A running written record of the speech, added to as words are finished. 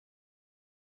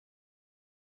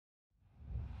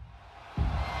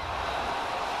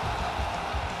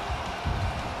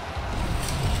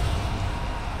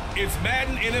It's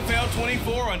Madden NFL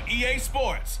 24 on EA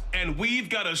Sports, and we've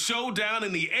got a showdown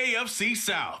in the AFC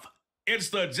South. It's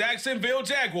the Jacksonville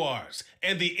Jaguars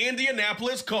and the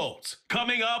Indianapolis Colts.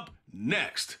 Coming up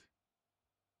next.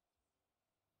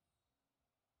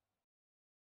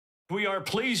 We are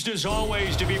pleased as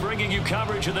always to be bringing you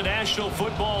coverage of the National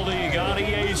Football League on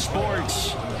EA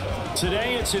Sports.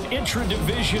 Today it's an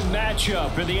intra-division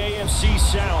matchup in the AFC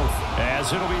South,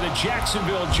 as it'll be the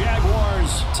Jacksonville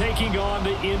Jaguars taking on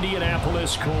the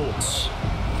Indianapolis Colts.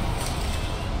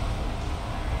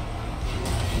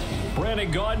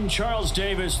 Brandon Gaudin, Charles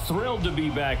Davis, thrilled to be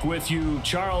back with you.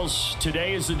 Charles,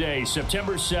 today is the day,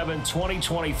 September 7,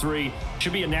 2023.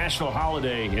 Should be a national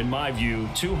holiday, in my view.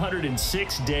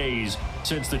 206 days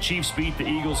since the Chiefs beat the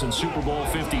Eagles in Super Bowl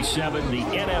 57. The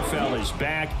NFL is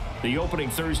back. The opening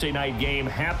Thursday night game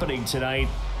happening tonight.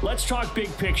 Let's talk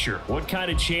big picture. What kind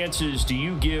of chances do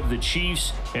you give the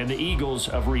Chiefs and the Eagles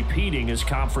of repeating as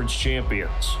conference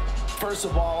champions? First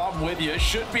of all, I'm with you. It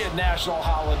should be a national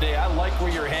holiday. I like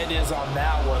where your head is on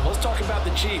that one. Let's talk about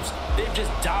the Chiefs. They've just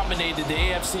dominated the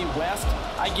AFC West.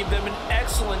 I give them an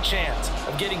excellent chance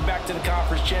of getting back to the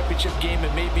conference championship game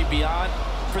and maybe beyond.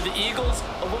 For the Eagles,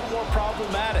 a little more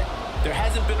problematic. There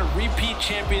hasn't been a repeat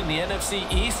champion in the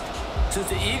NFC East since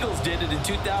the Eagles did it in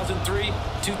 2003,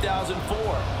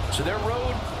 2004. So their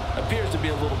road appears to be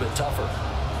a little bit tougher.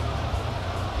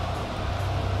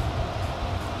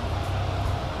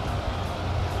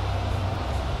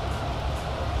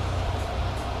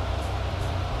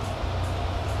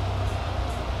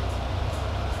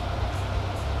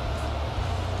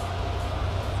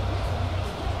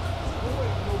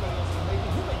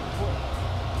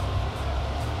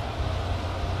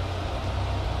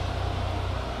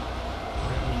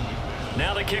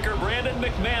 Now the kicker, Brandon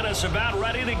McManus, about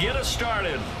ready to get us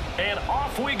started. And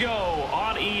off we go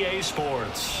on EA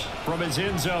Sports. From his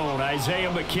end zone, Isaiah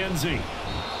McKenzie.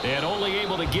 And only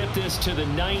able to get this to the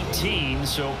 19,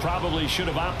 so probably should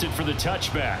have opted for the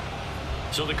touchback.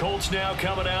 So the Colts now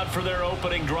coming out for their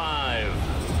opening drive.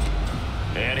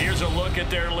 And here's a look at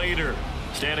their leader,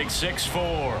 standing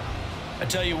 6'4". I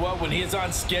tell you what, when he is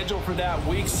on schedule for that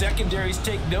week, secondaries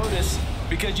take notice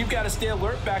because you've got to stay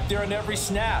alert back there on every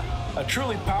snap. A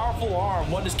truly powerful arm,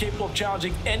 one that's capable of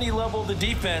challenging any level of the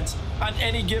defense on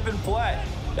any given play.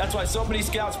 That's why so many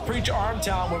scouts preach arm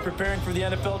talent when preparing for the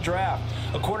NFL draft.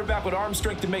 A quarterback with arm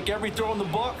strength to make every throw in the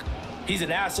book, he's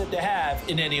an asset to have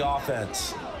in any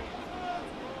offense.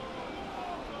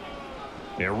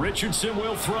 And Richardson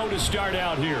will throw to start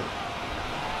out here.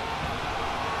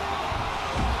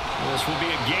 This will be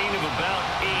a gain of about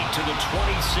 8 to the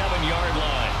 27-yard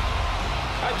line.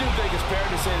 I do think it's fair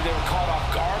to say that they were caught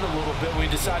off guard a little bit when we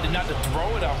decided not to throw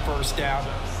it on first down.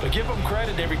 But give them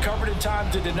credit, they recovered in time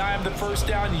to deny him the first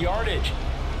down yardage.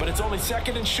 But it's only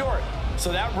second and short,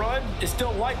 so that run is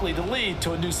still likely to lead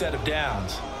to a new set of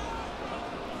downs.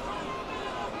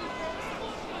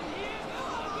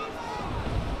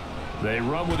 They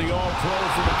run with the All-Pro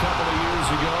from a couple of years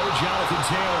ago, Jonathan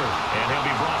Taylor. And he'll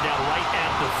be brought down right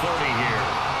at the 30 here.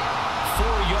 4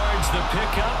 yards the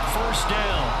pickup, first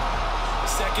down.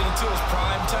 Second and 2 is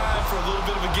prime time for a little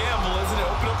bit of a gamble, isn't it?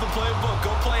 Open up the playbook,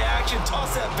 go play action,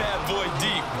 toss that bad boy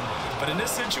deep. But in this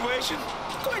situation,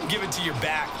 go ahead and give it to your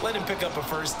back. Let him pick up a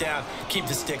first down, keep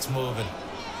the sticks moving.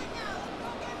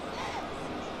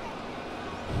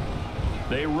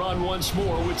 They run once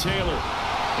more with Taylor.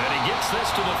 And he gets this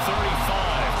to the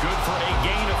 35. Good for a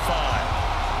gain of 5.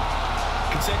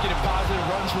 Consecutive positive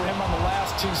runs for him on the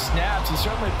last 2 snaps. He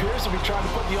certainly appears to be trying to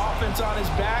put the offense on his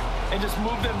back and just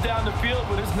move them down the field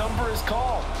when his number is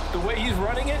called. The way he's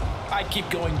running it, I keep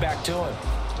going back to him.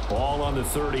 Ball on the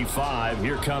 35.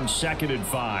 Here comes 2nd and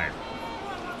 5.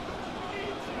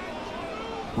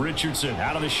 Richardson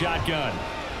out of the shotgun.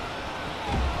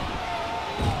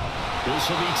 This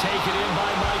will be taken in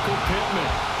by Michael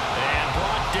Pittman. And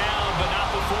brought down, but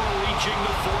not before reaching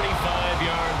the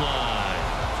 45-yard line.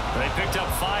 They picked up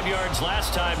 5 yards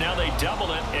last time. Now they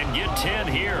double it and get 10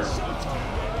 here.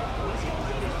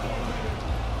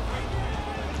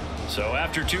 So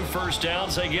after 2 first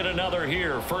downs, they get another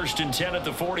here. 1st and 10 at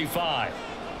the 45.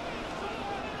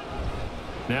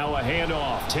 Now a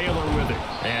handoff. Taylor with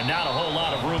it. And not a whole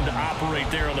lot of room to operate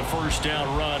there on the first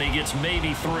down run. He gets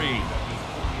maybe 3.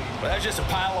 Well, that's just a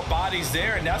pile of bodies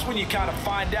there, and that's when you kind of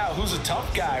find out who's a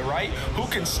tough guy, right? Who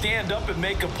can stand up and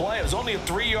make a play. It was only a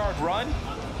 3-yard run,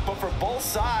 but for both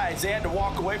sides, they had to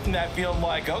walk away from that feeling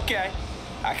like, okay,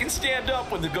 I can stand up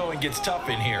when the going gets tough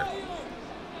in here.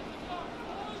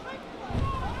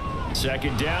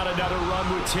 2nd down, another run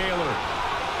with Taylor.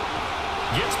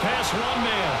 Gets past one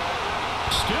man.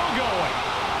 Still going.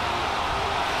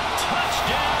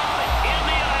 Touchdown,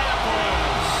 Indianapolis.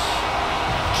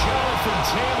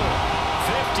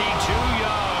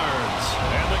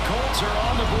 Jags are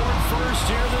on the board first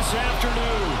here this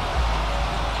afternoon.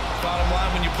 Bottom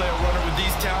line, when you play a runner with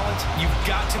these talents, you've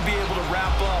got to be able to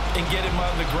wrap up and get him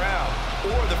on the ground.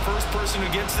 Or the first person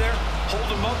who gets there, hold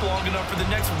him up long enough for the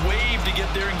next wave to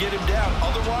get there and get him down.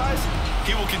 Otherwise,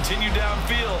 he will continue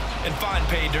downfield and find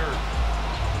pay dirt.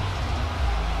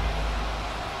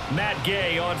 Matt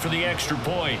Gay on for the extra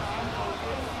point.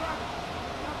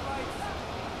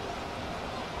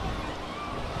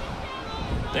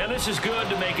 And this is good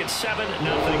to make it 7-0 Indy.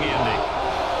 A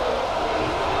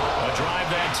drive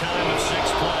that time of 6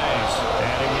 plays.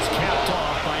 And it was capped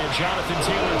off by a Jonathan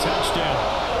Taylor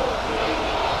touchdown.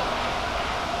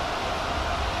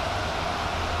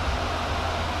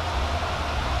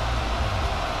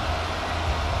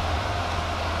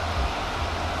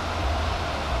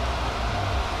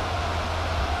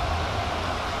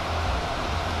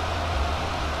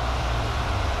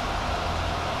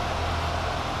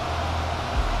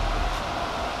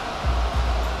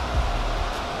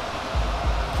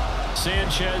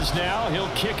 Sanchez now, he'll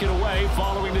kick it away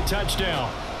following the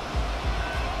touchdown.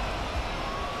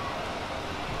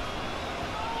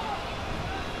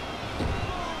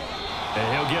 And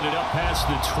he'll get it up past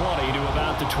the 20 to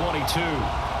about the 22.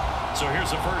 So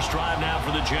here's the first drive now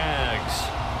for the Jags.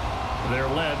 They're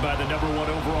led by the #1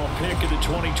 overall pick of the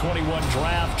 2021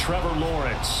 draft, Trevor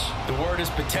Lawrence. The word is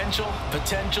potential,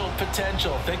 potential,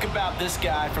 potential. Think about this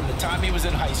guy from the time he was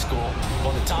in high school,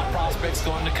 one of the top prospects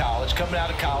going to college, coming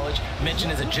out of college,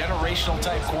 mentioned as a generational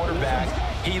type quarterback.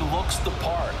 He looks the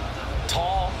part.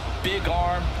 Tall, big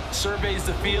arm, surveys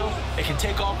the field, and can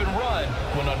take off and run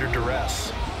when under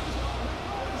duress.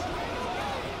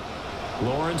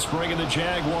 Lawrence bringing the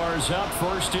Jaguars up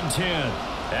 1st and 10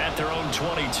 at their own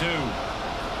 22.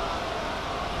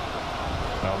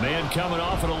 A man coming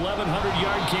off an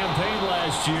 1,100-yard campaign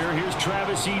last year. Here's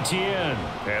Travis Etienne.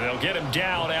 And they'll get him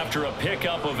down after a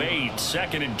pickup of 8,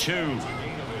 2nd and 2.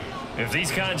 If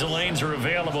these kinds of lanes are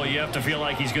available, you have to feel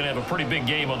like he's going to have a pretty big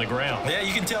game on the ground. Yeah,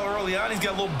 you can tell early on he's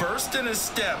got a little burst in his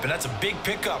step, and that's a big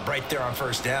pickup right there on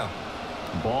 1st down.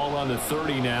 Ball on the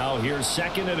 30 now. Here's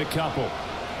 2nd and a couple.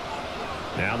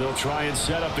 Now they'll try and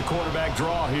set up the quarterback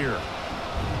draw here.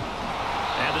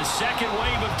 And the second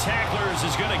wave of tacklers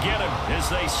is going to get him as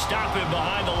they stop him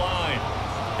behind the line.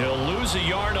 He'll lose a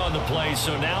yard on the play,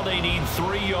 so now they need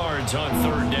 3 yards on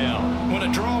 3rd down. When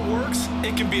a draw works,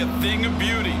 it can be a thing of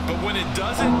beauty. But when it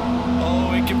doesn't,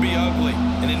 oh, it can be ugly.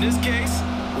 And in this case,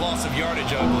 loss of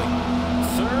yardage ugly.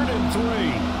 3rd and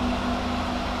 3.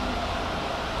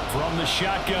 From the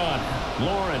shotgun,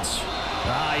 Lawrence.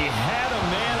 He had a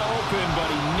man open, but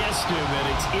he missed him, and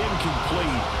it's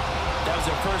incomplete. That was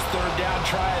their first 3rd down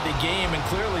try of the game, and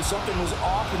clearly something was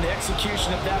off in the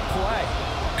execution of that play.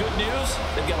 Good news,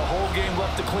 they've got a whole game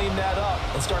left to clean that up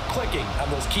and start clicking on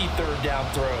those key 3rd down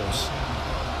throws.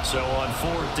 So on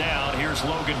 4th down, here's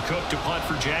Logan Cook to punt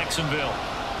for Jacksonville.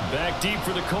 Back deep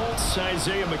for the Colts,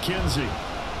 Isaiah McKenzie.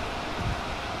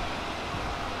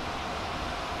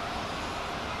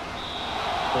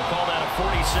 We'll call that a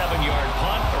 47-yard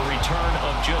punt, a return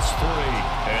of just 3.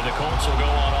 And the Colts will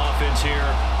go on offense here,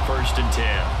 1st and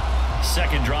 10.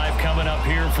 Second drive coming up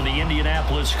here for the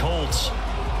Indianapolis Colts.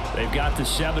 They've got the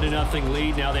 7-0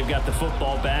 lead. Now they've got the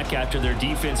football back after their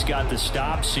defense got the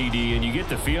stop, CD. And you get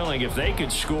the feeling if they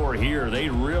could score here, they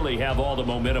really have all the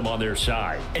momentum on their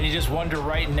side. And you just wonder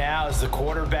right now, is the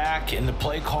quarterback and the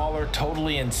play caller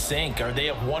totally in sync? Are they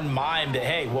of one mind that,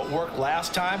 hey, what worked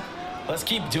last time? Let's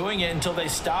keep doing it until they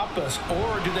stop us.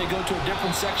 Or do they go to a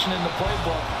different section in the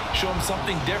playbook, show them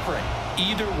something different?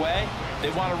 Either way, they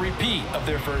want a repeat of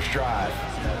their first drive.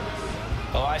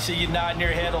 Oh, I see you nodding your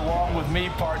head along with me,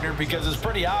 partner, because it's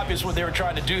pretty obvious what they were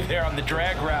trying to do there on the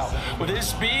drag route. With his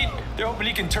speed, they're hoping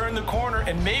he can turn the corner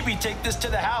and maybe take this to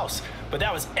the house. But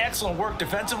that was excellent work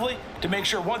defensively to make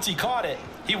sure once he caught it,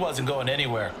 he wasn't going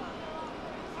anywhere.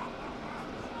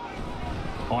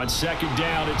 On 2nd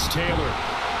down, it's Taylor.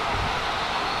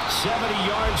 70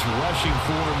 yards rushing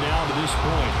for him now to this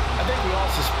point. I think we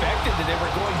all suspected that they were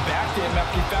going back to him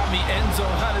after he found the end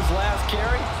zone on his last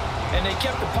carry, and they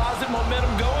kept the positive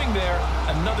momentum going there.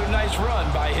 Another nice run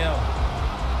by him.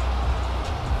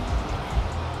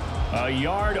 A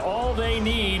yard all they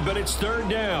need, but it's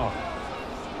 3rd down.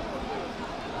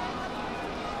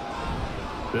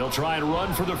 They'll try and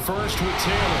run for the first with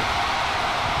Taylor.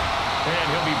 And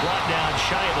he'll be brought down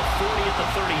shy of the 40 at the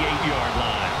 38-yard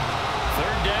line.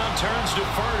 3rd down turns to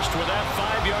 1st with that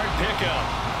 5-yard pickup.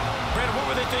 Brandon, what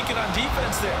were they thinking on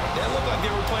defense there? That looked like they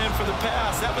were playing for the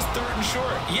pass. That was 3rd and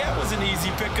short. Yeah, it was an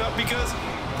easy pickup because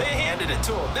they handed it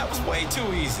to him. That was way too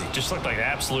easy. Just looked like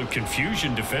absolute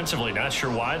confusion defensively. Not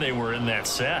sure why they were in that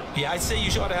set. Yeah, I'd say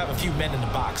you ought to have a few men in the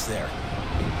box there.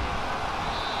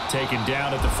 taken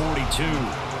down at the 42.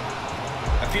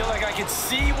 I feel like I could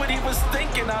see what he was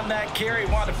thinking on that carry.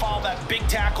 He wanted to follow that big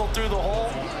tackle through the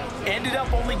hole. Ended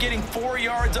up only getting 4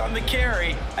 yards on the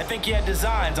carry. I think he had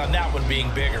designs on that one being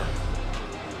bigger.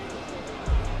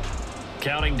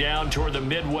 Counting down toward the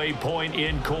midway point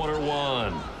in quarter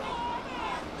one.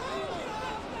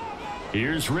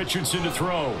 Here's Richardson to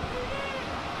throw.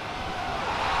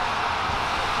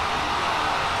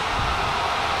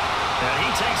 And he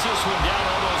takes this one down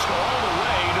almost all the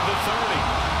way to the 30.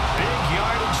 Big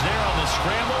yardage there on the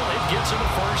scramble. It gets him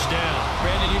a first down.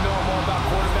 Brandon, you know I'm all about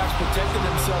quarterbacks protecting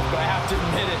themselves, but I have to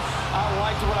admit it. I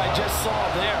liked what I just saw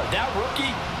there. That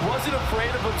rookie wasn't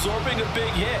afraid of absorbing a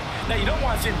big hit. Now, you don't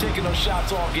want to see him taking those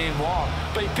shots all game long,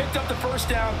 but he picked up the first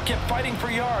down, kept fighting for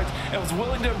yards, and was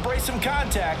willing to embrace some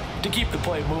contact to keep the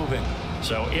play moving.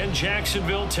 So in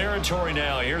Jacksonville territory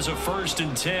now. Here's a 1st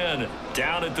and 10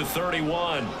 down at the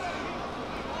 31.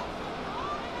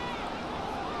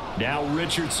 Now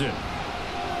Richardson.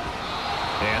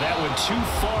 And that one too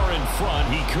far in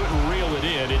front. He couldn't reel it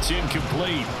in. It's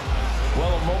incomplete.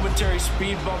 Well, a momentary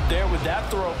speed bump there with that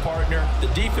throw, partner. The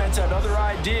defense had other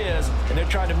ideas, and they're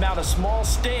trying to mount a small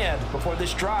stand before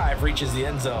this drive reaches the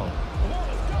end zone.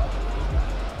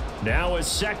 Now a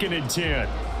 2nd and 10.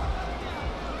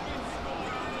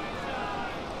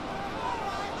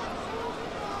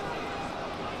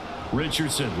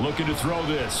 Richardson looking to throw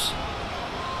this.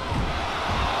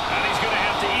 And he's going to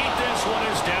have to eat this one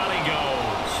as down he goes.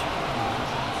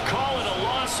 Call it a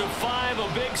loss of 5, a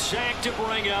big sack to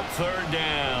bring up 3rd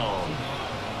down.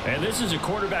 And this is a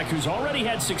quarterback who's already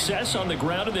had success on the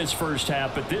ground in this first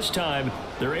half, but this time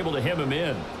they're able to hem him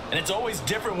in. And it's always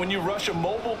different when you rush a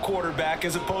mobile quarterback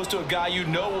as opposed to a guy you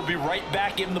know will be right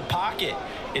back in the pocket.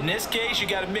 In this case, you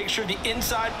got to make sure the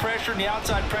inside pressure and the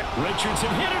outside pressure. Richardson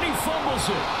hit it, he fumbles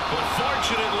it. But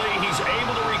fortunately, he's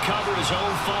able to recover his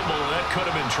own fumble, and that could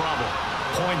have been trouble.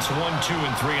 Points 1, 2,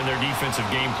 and 3 in their defensive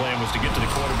game plan was to get to the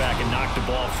quarterback and knock the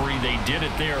ball free. They did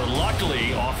it there.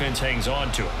 Luckily, offense hangs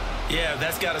on to it. Yeah,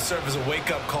 that's got to serve as a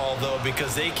wake-up call, though,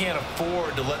 because they can't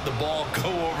afford to let the ball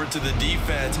go over to the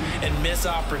defense and miss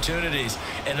opportunities.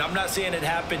 And I'm not saying it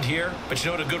happened here, but you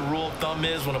know what a good rule of thumb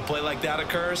is when a play like that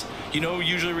occurs? You know who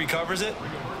usually recovers it?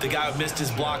 The guy who missed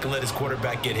his block and let his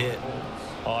quarterback get hit.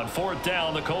 On 4th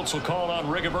down, the Colts will call on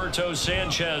Rigoberto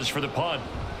Sanchez for the punt.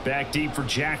 Back deep for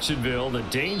Jacksonville, the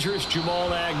dangerous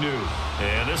Jamal Agnew.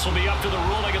 And this will be up to the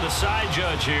ruling of the side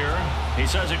judge here. He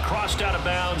says it crossed out of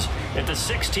bounds at the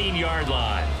 16-yard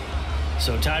line.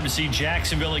 So time to see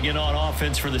Jacksonville again on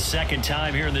offense for the 2nd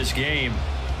time here in this game.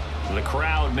 The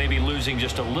crowd may be losing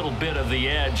just a little bit of the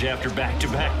edge after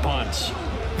back-to-back punts.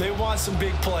 They want some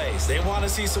big plays. They want to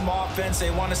see some offense.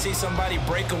 They want to see somebody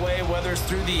break away, whether it's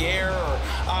through the air or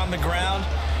on the ground.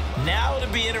 Now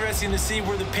it'll be interesting to see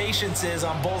where the patience is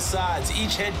on both sides.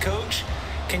 Each head coach,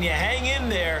 can you hang in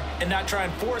there and not try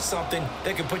and force something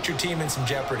that could put your team in some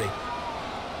jeopardy?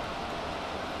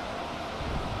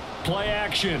 Play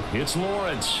action. It's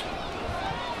Lawrence.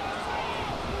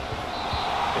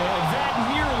 And that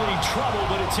nearly trouble,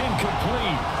 but it's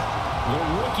incomplete. The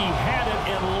rookie had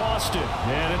it and lost it.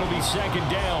 And it'll be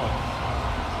 2nd down.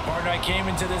 Partner, I came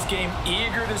into this game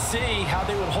eager to see how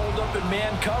they would hold up in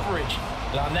man coverage.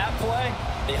 And on that play,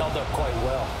 they held up quite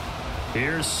well.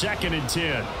 Here's 2nd and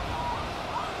 10.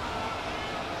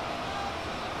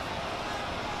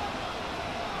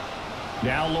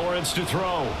 Now Lawrence to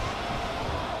throw.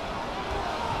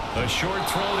 A short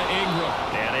throw to Ingram.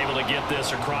 And able to get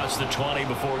this across the 20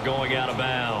 before going out of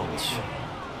bounds.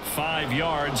 5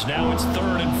 yards. Now it's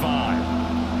 3rd and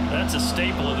 5. That's a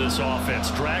staple of this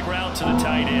offense. Drag route to the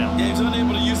tight end. Yeah, he was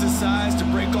unable to use his size to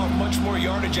break off much more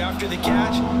yardage after the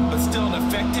catch, but still an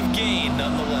effective gain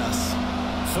nonetheless.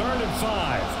 3rd and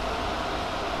 5.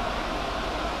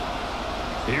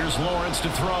 Here's Lawrence to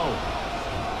throw.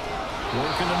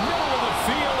 Work in the middle of the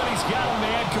field, and he's got a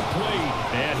man complete.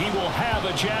 And he will have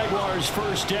a Jaguars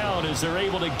first down as they're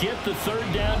able to get the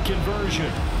 3rd down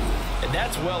conversion. And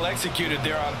that's well executed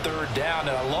there on 3rd down.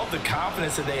 And I love the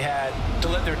confidence that they had to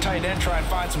let their tight end try and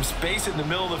find some space in the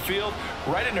middle of the field,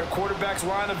 right in their quarterback's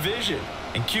line of vision.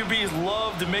 And QBs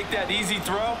love to make that easy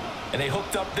throw, and they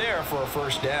hooked up there for a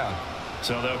first down.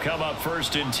 So they'll come up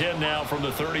 1st and 10 now from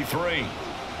the 33.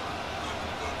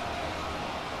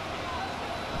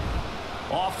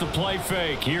 Off the play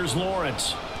fake. Here's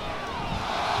Lawrence.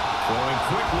 Throwing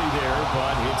quickly there,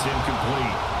 but it's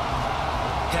incomplete.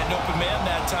 Had an open man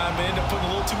that time, but ended up putting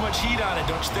a little too much heat on it,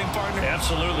 don't you think, partner?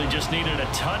 Absolutely. Just needed a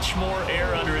touch more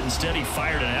air under it. Instead, he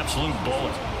fired an absolute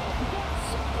bullet.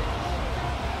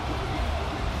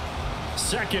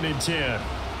 2nd and 10.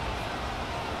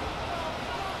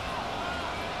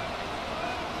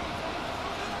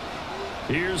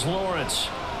 Here's Lawrence.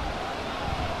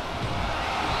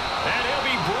 And he'll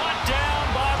be brought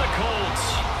down by the Colts.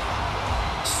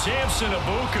 Samson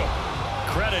Abuka.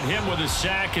 Credit him with a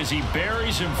sack as he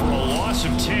buries him for a loss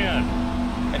of 10.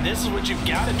 And this is what you've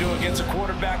got to do against a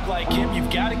quarterback like him.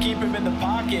 You've got to keep him in the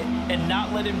pocket and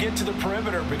not let him get to the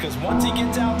perimeter, because once he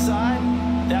gets outside,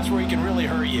 that's where he can really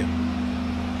hurt you.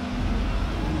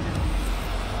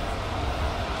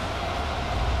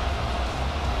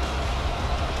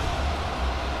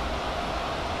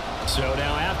 So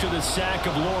now after the sack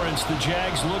of Lawrence, the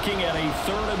Jags looking at a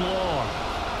 3rd and long.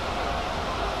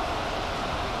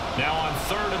 Now on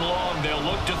 3rd and long, they'll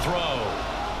look to throw.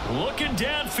 Looking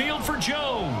downfield for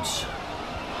Jones.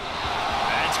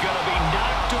 That's going to be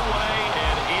knocked away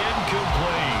and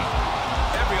incomplete.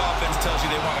 Every offense tells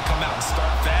you they want to come out and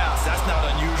start fast. That's not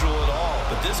unusual at all.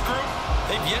 But this group,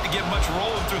 they've yet to get much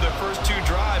rolling through their first 2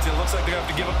 drives. It looks like they're going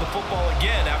to have to give up the football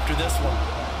again after this one.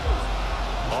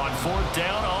 On 4th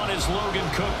down, on is Logan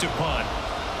Cook to punt.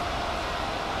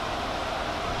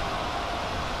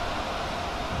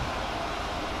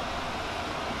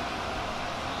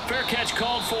 Fair catch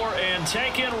called for and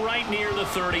taken right near the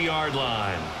 30-yard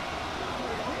line.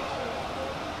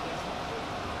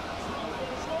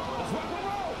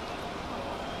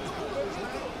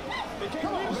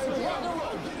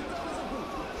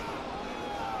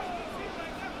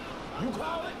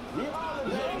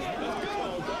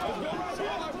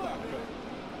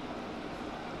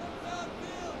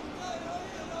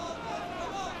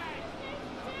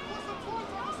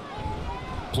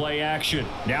 Play action.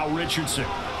 Now Richardson.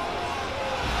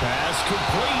 Pass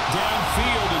complete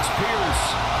downfield. It's Pierce.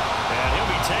 And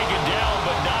he'll be taken down,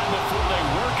 but not before they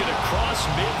work it across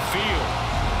midfield.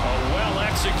 A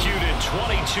well-executed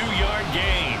 22-yard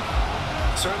gain.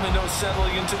 Certainly no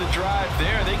settling into the drive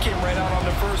there. They came right out on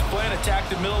the first play and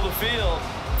attacked the middle of the field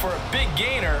for a big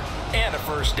gainer and a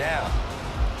first down.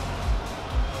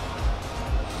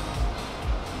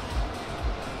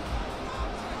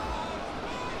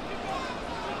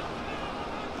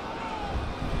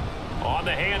 On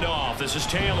the handoff, this is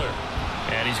Taylor.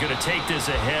 And he's going to take this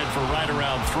ahead for right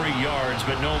around 3 yards,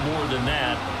 but no more than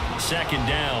that. 2nd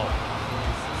down.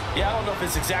 Yeah, I don't know if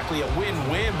it's exactly a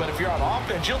win-win, but if you're on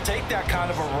offense, you'll take that kind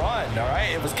of a run, all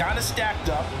right? It was kind of stacked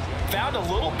up, found a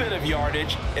little bit of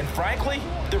yardage, and frankly,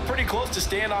 they're pretty close to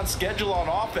staying on schedule on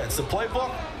offense. The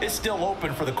playbook is still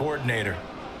open for the coordinator.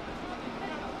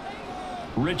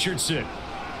 Richardson.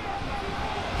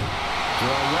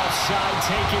 Throw left side,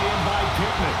 taken in by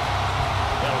Pittman.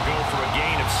 That'll go for a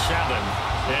gain of 7.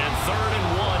 And 3rd and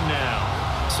 1 now.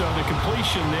 So the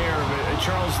completion there,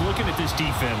 Charles, looking at this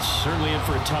defense, certainly in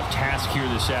for a tough task here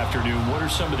this afternoon. What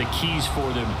are some of the keys for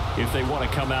them if they want to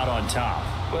come out on top?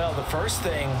 Well, the first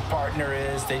thing, partner,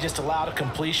 is they just allowed a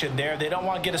completion there. They don't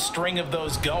want to get a string of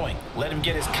those going. Let him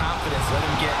get his confidence. Let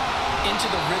him get into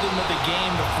the rhythm of the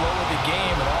game, the flow of the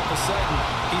game, and all of a sudden,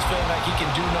 he's feeling like he can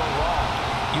do no wrong.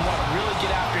 You want to really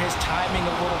get after his timing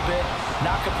a little bit,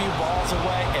 knock a few balls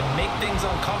away, and make things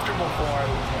uncomfortable for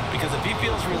him. Because if he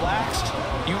feels relaxed,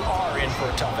 you are in for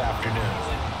a tough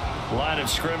afternoon. Line of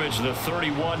scrimmage, the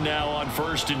 31 now on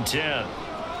 1st and 10.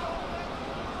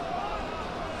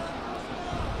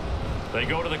 They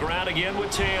go to the ground again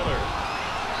with Taylor.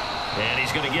 And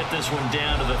he's going to get this one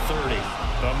down to the 30.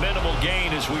 A minimal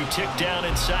gain as we tick down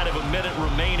inside of a minute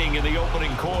remaining in the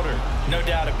opening quarter. No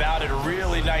doubt about it. A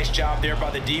really nice job there by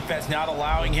the defense, not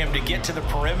allowing him to get to the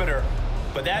perimeter.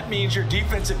 But that means your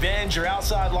defensive ends, your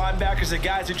outside linebackers, the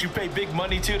guys that you pay big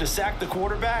money to sack the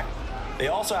quarterback, they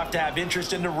also have to have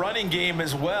interest in the running game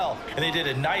as well. And they did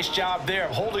a nice job there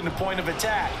of holding the point of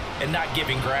attack and not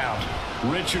giving ground.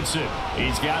 Richardson,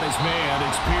 he's got his man.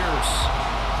 It's Pierce.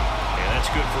 And that's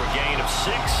good for a gain of 6.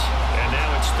 And now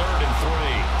it's 3rd and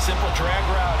 3. Simple drag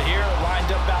route here,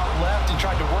 lined up out left and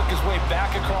tried to work his way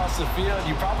back across the field.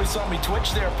 You probably saw me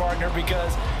twitch there, partner,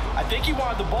 because I think he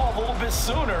wanted the ball a little bit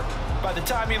sooner. By the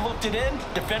time he looked it in,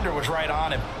 defender was right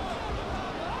on him.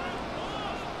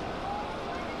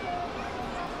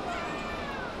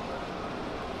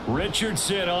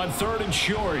 Richardson on 3rd and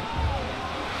short.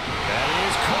 That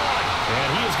is caught. And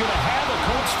he is going to have a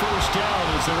Colts first down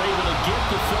as they're able to get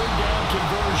the 3rd down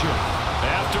conversion.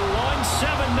 After one,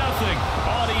 7-0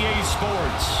 on EA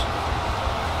Sports.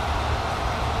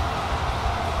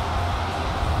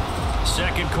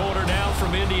 Second quarter now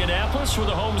from Indianapolis with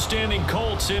the homestanding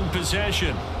Colts in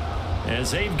possession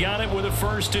as they've got it with a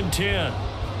 1st and 10.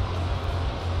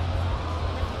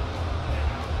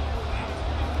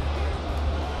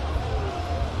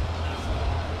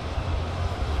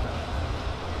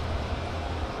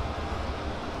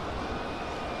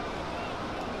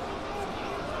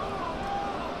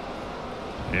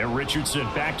 And Richardson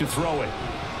back to throw it.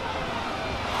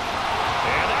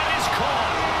 And that is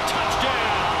caught.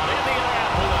 Touchdown,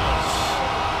 Indianapolis.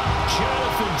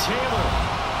 Jonathan Taylor.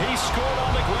 He scored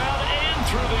on the ground and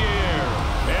through the air.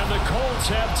 And the Colts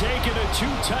have taken a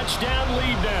 2-touchdown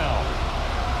lead now.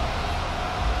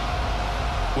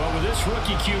 Well, with this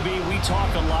rookie QB, we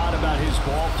talk a lot about his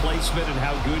ball placement and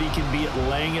how good he can be at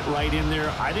laying it right in there.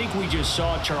 I think we just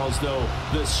saw, Charles, though,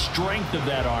 the strength of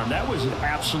that arm. That was an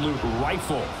absolute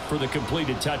rifle for the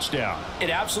completed touchdown. It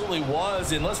absolutely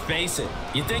was, and let's face it,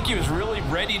 you think he was really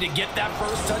ready to get that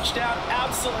first touchdown?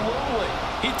 Absolutely.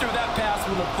 He threw that pass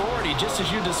with authority, just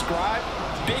as you described.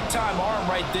 Big-time arm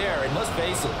right there, and let's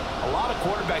face it, a lot of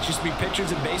quarterbacks used to be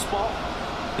pitchers in baseball.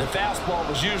 The fastball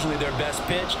was usually their best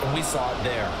pitch, and we saw it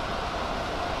there.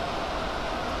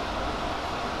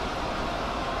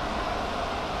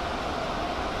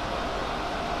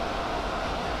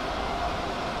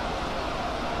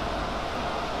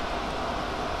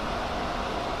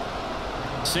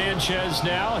 Sanchez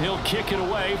now, he'll kick it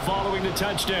away following the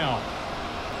touchdown.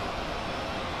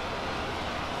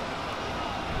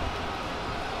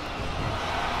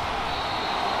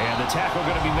 And the tackle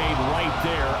going to be made right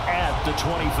there at the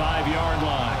 25-yard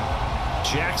line.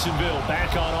 Jacksonville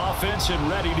back on offense and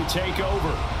ready to take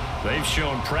over. They've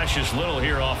shown precious little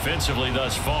here offensively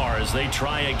thus far as they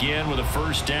try again with a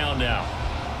first down now.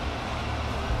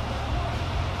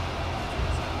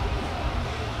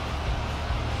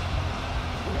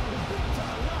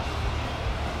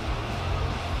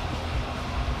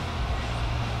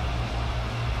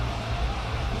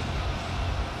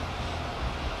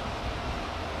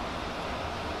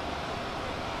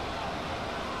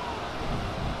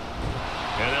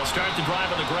 Start the drive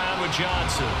on the ground with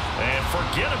Johnson. And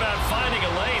forget about finding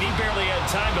a lane. He barely had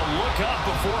time to look up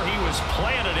before he was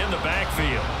planted in the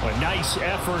backfield. A nice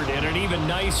effort and an even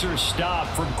nicer stop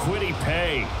from Kwity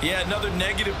Paye. Yeah, another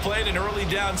negative play in an early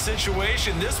down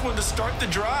situation. This one to start the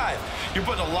drive. You're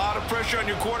putting a lot of pressure on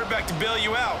your quarterback to bail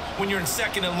you out when you're in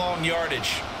second and long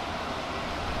yardage.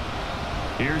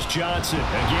 Here's Johnson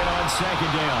again on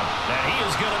second down. And he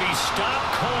is going to be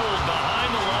stopped cold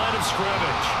behind the line of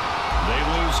scrimmage. They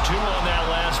lose 2 on that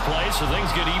last play, so things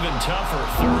get even tougher.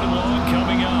 3rd and long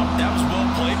coming up. That was well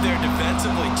played there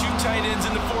defensively. 2 tight ends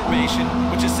in the formation,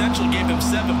 which essentially gave them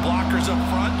 7 blockers up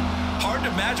front. Hard to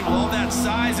imagine with all that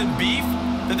size and beef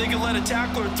that they could let a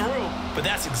tackler through, but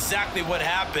that's exactly what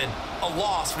happened. A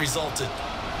loss resulted.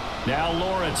 Now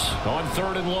Lawrence on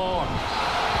 3rd and long.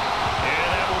 And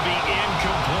that will be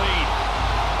incomplete.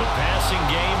 The passing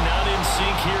game not in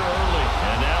sync here early,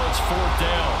 and now it's 4th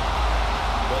down.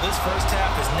 Well, this first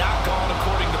half has not gone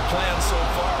according to plan so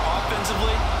far,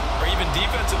 offensively or even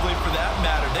defensively for that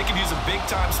matter. They could use a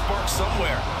big-time spark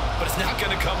somewhere, but it's not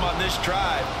going to come on this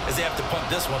drive as they have to punt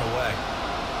this one away.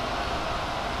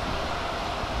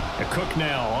 Cook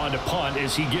now on to punt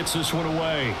as he gets this one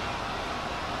away.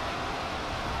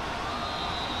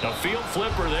 A field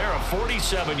flipper there, a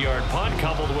 47-yard punt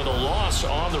coupled with a loss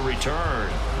on the return.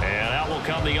 And out will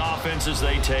come the offense as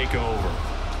they take over.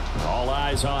 All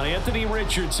eyes on Anthony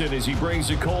Richardson as he brings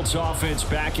the Colts offense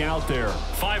back out there.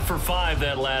 5 for 5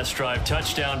 that last drive.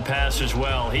 Touchdown pass as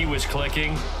well. He was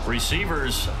clicking.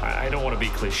 Receivers, I don't want to be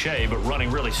cliche, but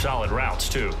running really solid routes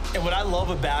too. And what I love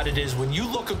about it is when you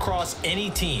look across any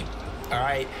team, all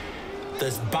right,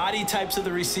 the body types of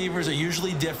the receivers are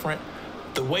usually different.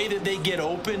 The way that they get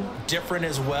open, different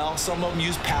as well. Some of them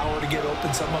use power to get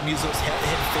open. Some of them use those head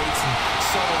fakes and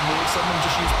subtle moves. Some of them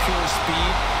just use pure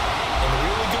speed. And the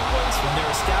really good ones, when they're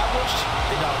established,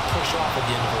 they know how to push off at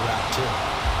the end of a route, too.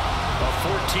 A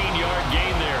 14-yard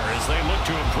gain there as they look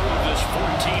to improve this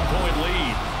 14-point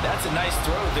lead. That's a nice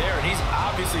throw there, and he's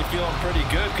obviously feeling pretty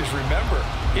good because, remember,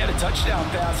 he had a touchdown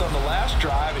pass on the last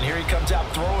drive, and here he comes out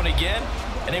throwing again,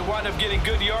 and they wind up getting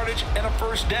good yardage and a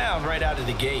first down right out of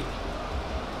the gate.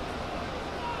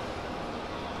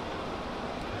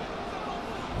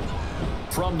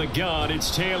 From the gun, it's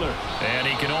Taylor. And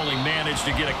he can only manage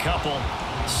to get a couple.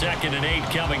 2nd and 8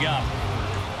 coming up.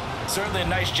 Certainly a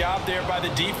nice job there by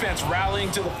the defense rallying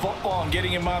to the football and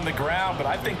getting him on the ground. But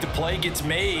I think the play gets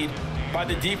made by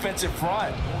the defensive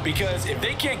front. Because if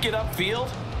they can't get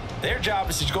upfield, their job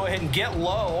is to go ahead and get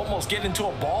low, almost get into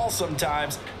a ball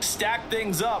sometimes, stack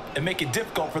things up, and make it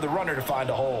difficult for the runner to find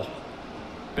a hole.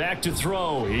 Back to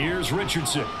throw. Here's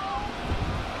Richardson.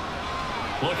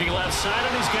 Looking left side,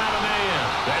 and he's got a man.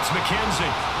 That's McKenzie.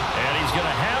 And he's going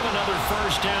to have another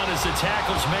first down as the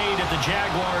tackle's made at the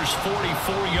Jaguars'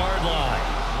 44-yard line.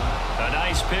 A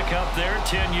nice pick up there,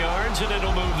 10 yards, and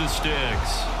it'll move the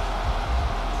sticks.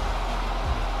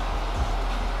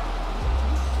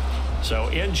 So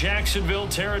in Jacksonville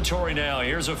territory now.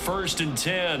 Here's a 1st and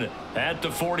 10 at the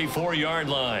 44-yard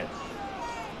line.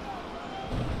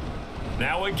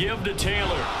 Now a give to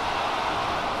Taylor.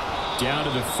 Down to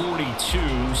the 42,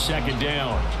 2nd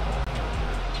down.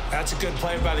 That's a good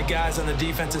play by the guys on the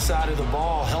defensive side of the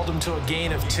ball. Held them to a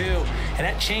gain of 2. And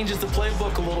that changes the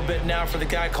playbook a little bit now for the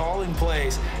guy calling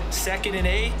plays. 2nd and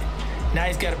 8. Now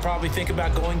he's got to probably think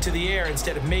about going to the air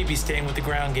instead of maybe staying with the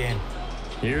ground game.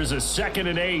 Here's a 2nd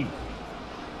and 8.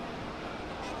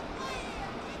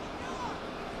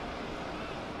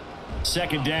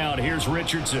 Second down. Here's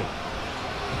Richardson.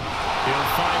 He'll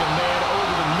find a man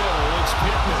over the middle. It's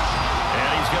Pittman. And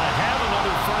he's going to have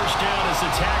another 1st down as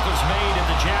the tackle's made at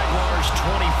the Jaguars'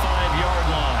 25-yard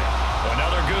line.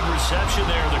 Another good reception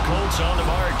there. The Colts on the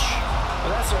march.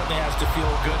 Well, that certainly has to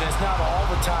feel good. It's not all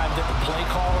the time that the play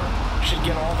caller should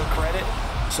get all the credit.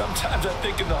 Sometimes I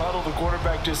think in the huddle, the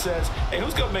quarterback just says, hey,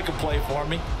 who's going to make a play for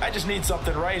me? I just need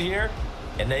something right here.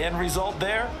 And the end result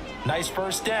there, nice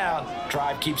 1st down.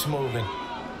 Drive keeps moving.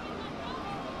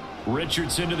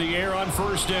 Richardson to the air on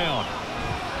 1st down.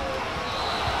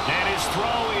 And his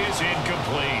throw is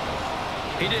incomplete.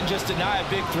 He didn't just deny a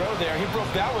big throw there. He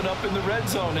broke that one up in the red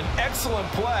zone. An excellent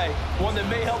play, one that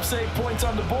may help save points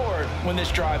on the board when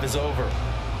this drive is over.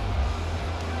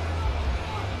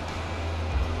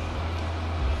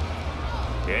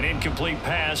 An incomplete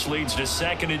pass leads to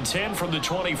 2nd and 10 from the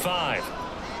 25.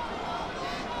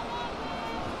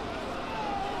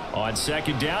 On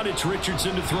 2nd down, it's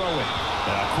Richardson to throw it.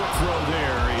 A quick throw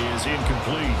there is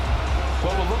incomplete.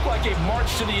 What will look like a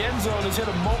march to the end zone has hit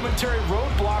a momentary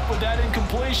roadblock with that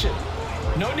incompletion.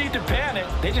 No need to panic.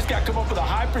 They just got to come up with a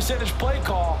high percentage play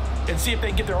call and see if they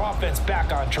can get their offense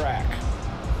back on track.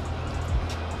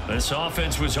 This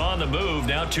offense was on the move.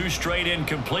 Now 2 straight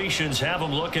incompletions have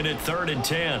them looking at 3rd and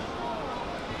 10.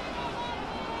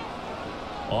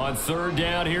 On 3rd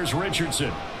down, here's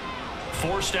Richardson.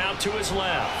 Forced out to his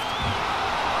left.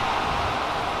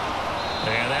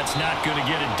 And that's not going to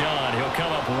get it done. He'll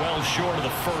come up well short of the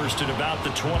 1st at about the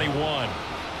 21.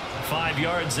 5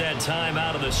 yards that time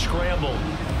out of the scramble.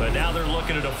 But now they're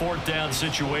looking at a 4th down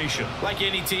situation. Like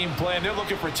any team playing, they're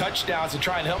looking for touchdowns to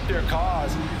try and help their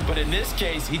cause. But in this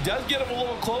case, he does get them a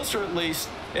little closer at least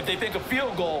if they think a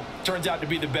field goal turns out to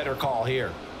be the better call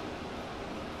here.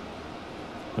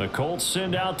 The Colts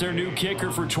send out their new kicker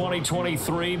for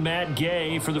 2023, Matt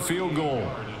Gay, for the field goal.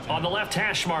 On the left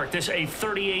hash mark, this a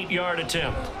 38-yard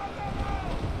attempt.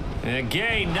 And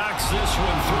Gay knocks this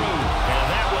one through, and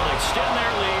that will extend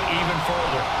their lead even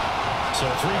further. So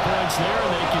 3 points there,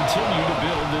 and they continue to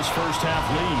build this first half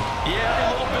lead. Yeah,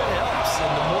 a little bit helps,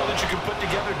 and the more that you can put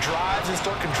together drives and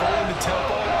start controlling the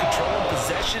tempo, controlling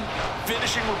possession,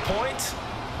 finishing with points,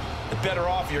 the better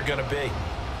off you're going to be.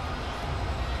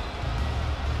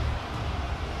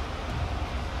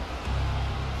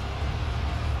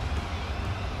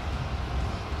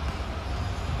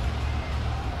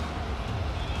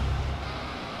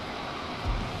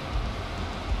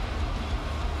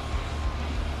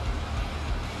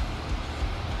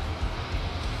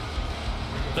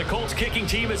 The Colts kicking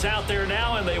team is out there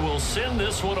now, and they will send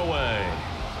this one away.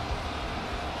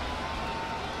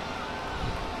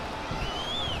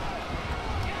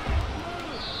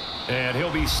 And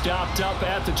he'll be stopped up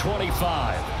at the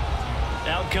 25.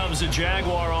 Out comes the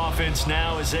Jaguar offense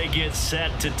now as they get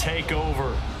set to take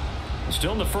over.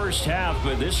 Still in the first half,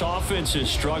 but this offense has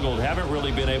struggled. Haven't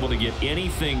really been able to get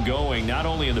anything going, not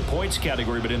only in the points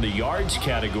category, but in the yards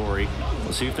category.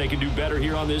 We'll see if they can do better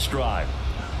here on this drive.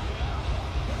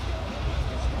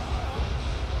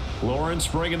 Lawrence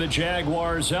bringing the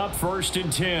Jaguars up 1st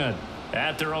and 10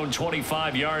 at their own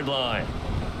 25-yard line.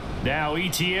 Now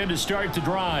ETN to start the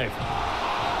drive.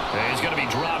 And he's going to be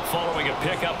dropped following a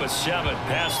pickup of 7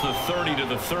 past the 30 to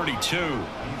the 32.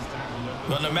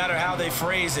 Well, no matter how they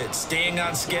phrase it, staying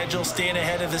on schedule, staying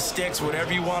ahead of the sticks,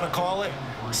 whatever you want to call it,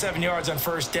 7 yards on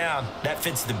 1st down, that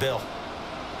fits the bill.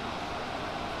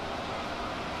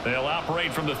 They'll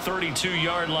operate from the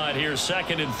 32-yard line here,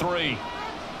 2nd and 3.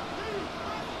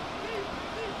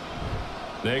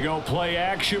 They go play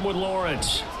action with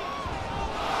Lawrence.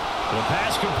 The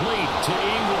pass complete to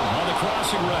Ingram on the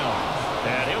crossing route.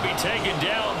 And he'll be taken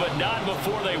down, but not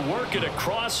before they work it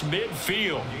across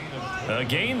midfield. A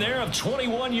gain there of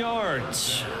 21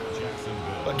 yards.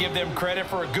 But give them credit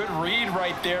for a good read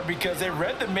right there because they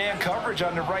read the man coverage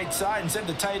on the right side and sent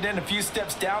the tight end a few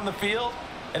steps down the field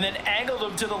and then angled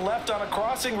him to the left on a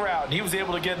crossing route. And he was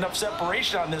able to get enough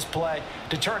separation on this play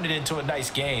to turn it into a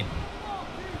nice gain.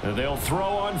 And they'll throw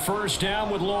on 1st down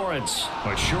with Lawrence.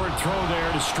 A short throw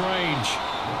there to Strange.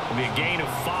 It'll be a gain of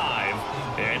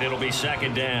 5, and it'll be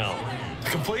 2nd down. The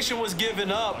completion was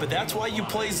given up, but that's why you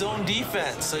play zone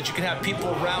defense, so that you can have people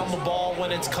around the ball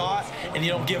when it's caught, and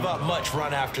you don't give up much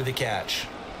run after the catch.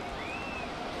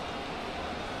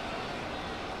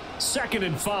 2nd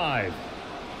and 5.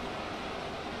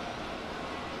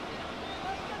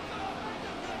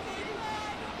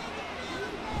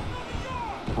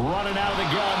 Running out of the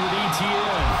gun with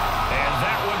ETN. And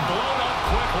that one blown up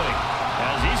quickly,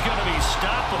 as he's going to be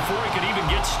stopped before he could even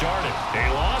get started. They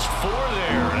lost 4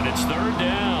 there, and it's 3rd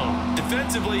down.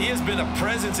 Defensively, he has been a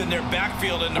presence in their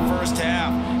backfield in the first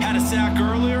half. Had a sack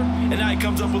earlier, and now he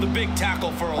comes up with a big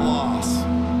tackle for a loss.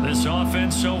 This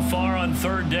offense so far on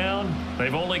 3rd down,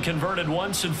 they've only converted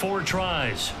once in 4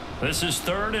 tries. This is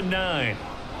 3rd and 9.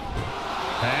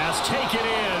 Pass taken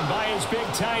in by his big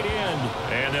tight end.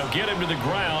 And they'll get him to the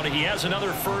ground. He has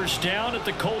another first down at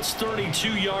the Colts'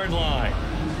 32-yard line.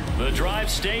 The drive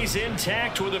stays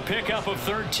intact with a pickup of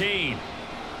 13.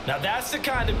 Now that's the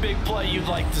kind of big play you'd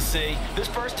like to see. This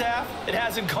first half, it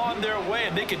hasn't gone their way,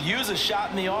 and they could use a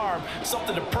shot in the arm,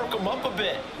 something to perk them up a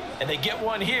bit. And they get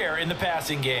one here in the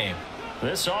passing game.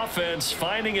 This offense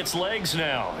finding its legs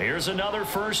now. Here's another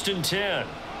 1st and 10.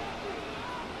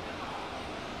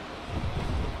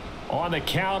 On the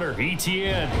counter,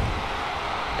 ETN.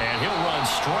 And he'll run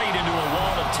straight into a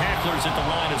wall of tacklers at the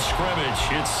line of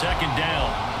scrimmage. It's 2nd down.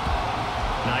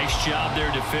 Nice job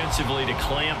there defensively to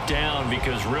clamp down,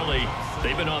 because really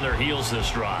they've been on their heels this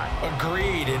drive.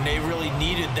 Agreed, and they really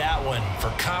needed that one for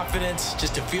confidence,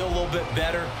 just to feel a little bit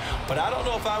better. But I don't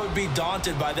know if I would be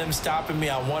daunted by them stopping me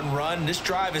on one run. This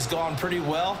drive has gone pretty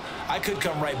well. I could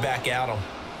come right back at them.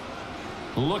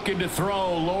 Looking to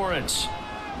throw, Lawrence.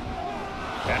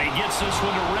 And he gets this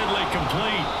one to Ridley,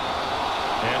 complete.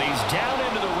 And he's down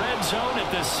into the red zone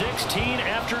at the 16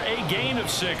 after a gain of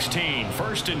 16.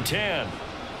 1st and 10.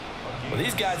 Well,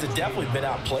 these guys have definitely been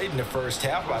outplayed in the first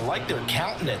half. I like their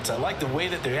countenance. I like the way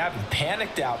that they haven't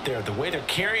panicked out there, the way they're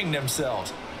carrying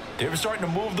themselves. They're starting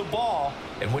to move the ball,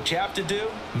 and what you have to do,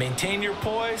 maintain your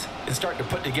poise and start to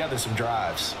put together some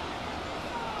drives.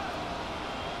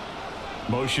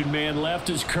 Motion man left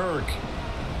is Kirk.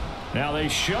 Now they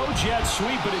show jet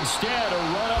sweep, but instead a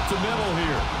run up the middle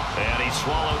here. And he's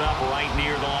swallowed up right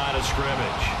near the line of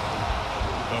scrimmage.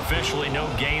 Officially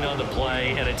no gain on the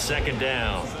play, and it's 2nd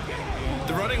down.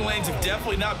 The running lanes have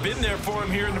definitely not been there for him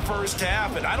here in the first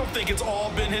half, and I don't think it's all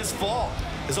been his fault.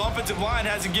 His offensive line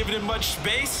hasn't given him much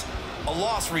space. A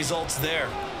loss results there.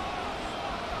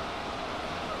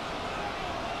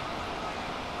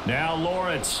 Now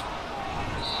Lawrence.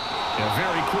 A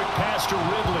very quick pass to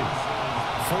Ridley.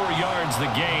 4 yards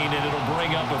the gain, and it'll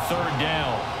bring up a 3rd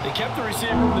down. They kept the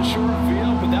receiver in the short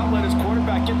field, but that let his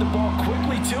quarterback get the ball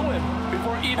quickly to him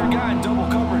before either guy in double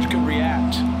coverage could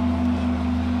react.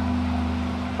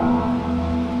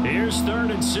 Here's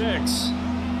 3rd and 6.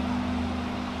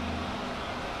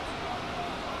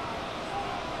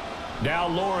 Now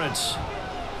Lawrence.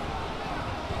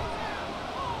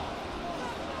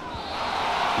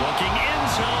 Looking end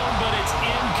zone, but it's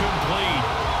incomplete.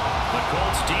 The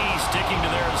Colts D sticking to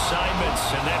their assignments,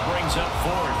 and that brings up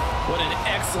 4th. What an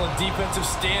excellent defensive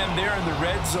stand there in the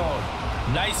red zone.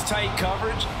 Nice tight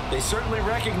coverage. They certainly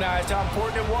recognized how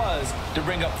important it was to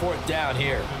bring up 4th down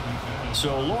here.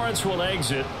 So Lawrence will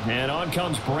exit, and on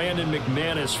comes Brandon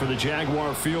McManus for the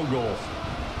Jaguar field goal.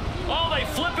 Oh, they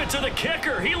flip it to the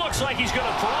kicker. He looks like he's going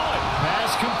to throw it.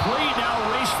 Pass complete. Now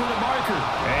race for the marker.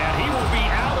 And he will be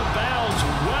out of bounds,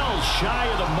 well shy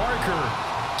of the marker.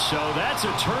 So that's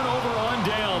a turnover on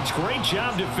downs. Great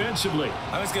job defensively.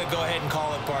 I'm just going to go ahead and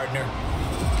call it, partner.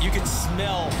 You can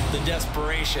smell the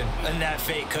desperation in that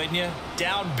fake, couldn't you?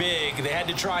 Down big. They had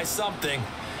to try something.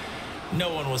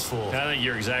 No one was fooled. I think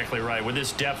you're exactly right. With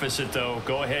this deficit, though,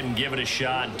 go ahead and give it a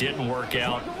shot. Didn't work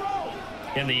out.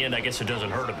 In the end, I guess it doesn't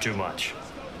hurt him too much.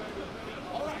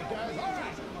 All right, guys, all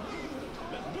right.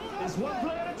 It's one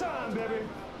play at a time, baby.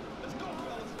 Let's go,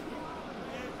 fellas.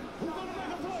 Who's going to make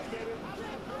a play,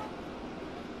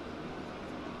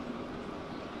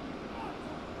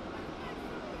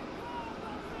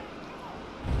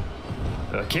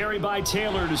 baby? A carry by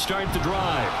Taylor to start the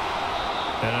drive.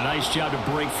 And a nice job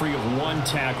to break free of one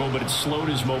tackle, but it slowed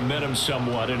his momentum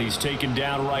somewhat, and he's taken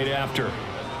down right after.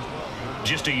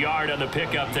 Just a yard on the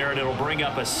pickup there, and it'll bring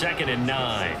up a 2nd and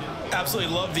 9.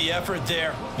 Absolutely love the effort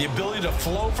there. The ability to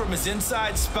flow from his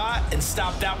inside spot and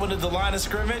stop that one at the line of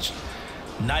scrimmage.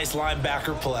 Nice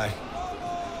linebacker play.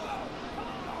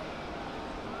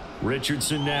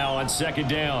 Richardson now on 2nd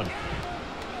down.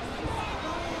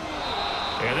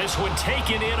 And this one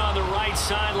taken in on the right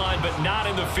sideline, but not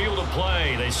in the field of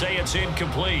play. They say it's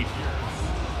incomplete.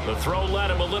 The throw led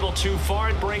him a little too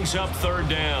far. It brings up 3rd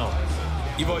down.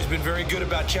 You've always been very good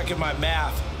about checking my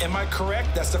math. Am I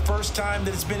correct? That's the first time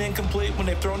that it's been incomplete when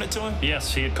they've thrown it to him?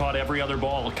 Yes, he had caught every other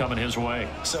ball coming his way.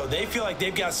 So they feel like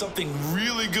they've got something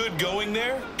really good going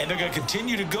there, and they're going to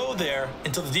continue to go there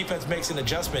until the defense makes an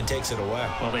adjustment and takes it away.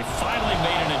 Well, they finally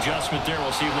made an adjustment there.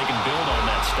 We'll see if they can build on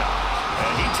that stop.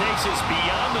 And he takes us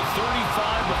beyond the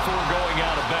 35 before going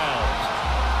out of bounds.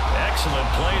 Excellent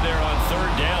play there on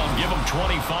third down. Give him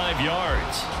 25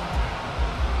 yards.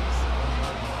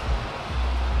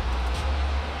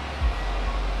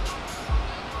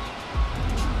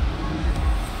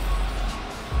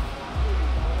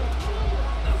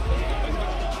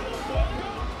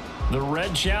 The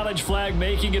red challenge flag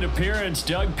making an appearance.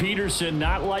 Doug Peterson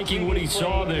not liking what he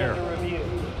saw there.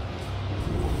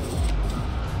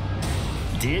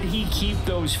 Did he keep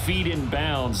those feet in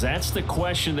bounds? That's the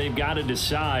question they've got to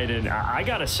decide. And I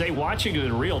got to say, watching it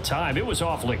in real time, it was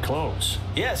awfully close.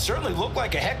 Yeah, it certainly looked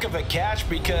like a heck of a catch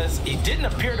because he didn't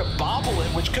appear to bobble it,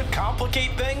 which could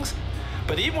complicate things.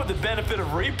 But even with the benefit of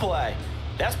replay,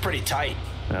 that's pretty tight.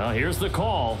 Well, here's the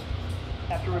call.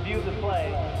 After review of the play,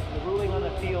 the ruling on the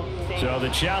field stands. So the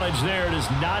challenge there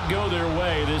does not go their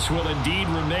way. This will indeed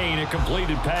remain a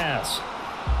completed pass.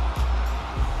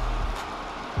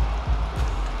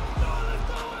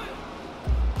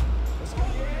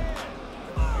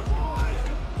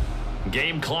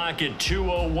 Game clock at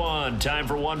 2:01. Time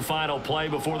for one final play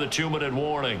before the 2-minute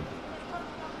warning.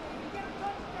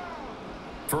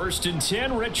 1st and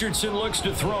 10. Richardson looks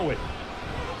to throw it.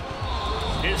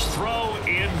 His throw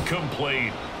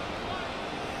incomplete.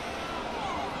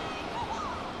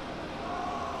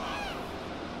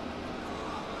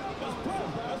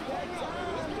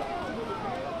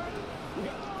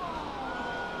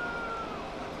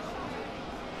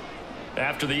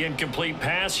 After the incomplete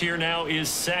pass, here now is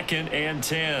 2nd and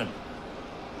 10.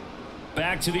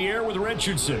 Back to the air with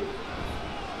Richardson.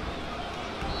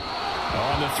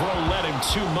 On the throw, led him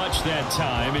too much that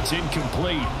time. It's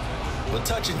incomplete. Well,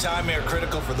 touch and timing are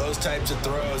critical for those types of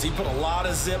throws. He put a lot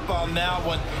of zip on that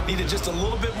one. Needed just a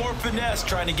little bit more finesse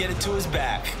trying to get it to his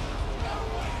back.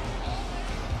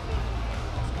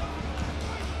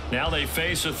 Now they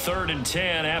face a 3rd and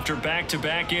 10 after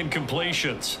back-to-back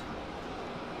incompletions.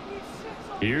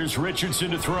 Here's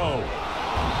Richardson to throw. And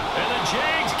the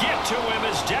Jags get to him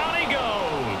as down he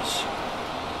goes.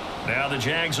 Now the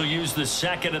Jags will use the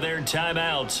 2nd of their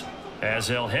timeouts as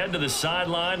they'll head to the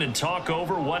sideline and talk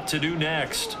over what to do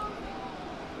next.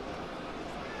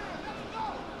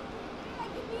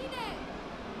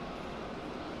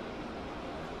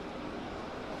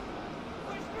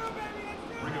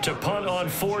 To punt on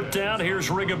 4th down, here's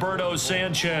Rigoberto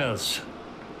Sanchez.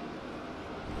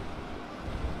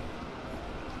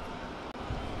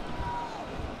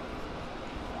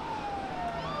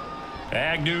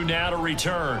 Agnew now to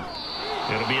return.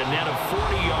 It'll be a net of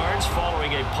 40 yards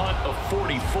following a punt of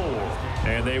 44.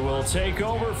 And they will take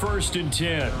over 1st and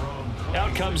 10.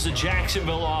 Out comes the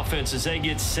Jacksonville offense as they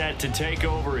get set to take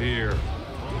over here.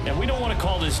 And we don't want to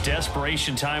call this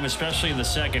desperation time, especially in the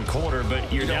 2nd quarter,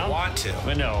 but you're down. You don't want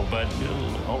to. No, but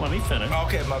let me finish.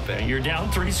 Okay, my bad. You're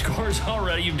down 3 scores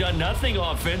already. You've done nothing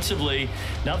offensively,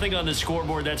 nothing on the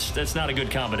scoreboard. That's not a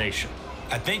good combination.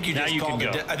 I think you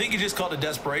just called it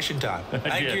desperation time. I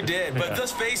think you did. But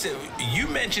let's face it, you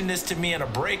mentioned this to me in a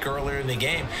break earlier in the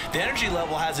game. The energy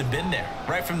level hasn't been there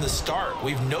right from the start.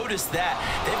 We've noticed that.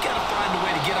 They've got to find a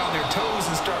way to get on their toes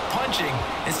and start punching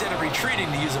instead of retreating,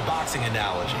 to use a boxing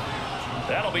analogy.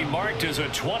 That'll be marked as a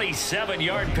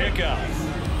 27-yard pickup.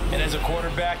 And as a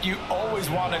quarterback, you always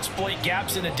want to exploit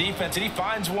gaps in a defense, and he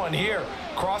finds one here.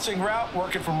 Crossing route,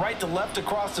 working from right to left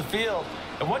across the field.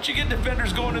 And once you get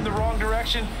defenders going in the wrong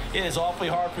direction, it is awfully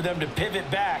hard for them to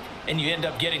pivot back, and you end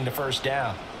up getting the 1st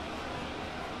down.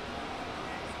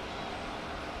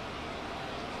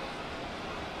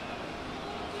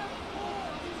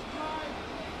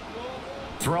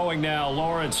 Throwing now,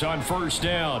 Lawrence on 1st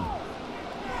down.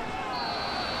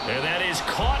 And that is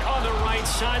caught on the right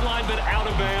sideline, but out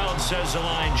of bounds, says the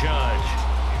line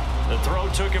judge. The throw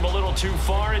took him a little too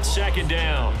far. It's 2nd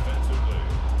down.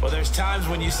 Well, there's times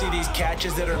when you see these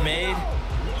catches that are made,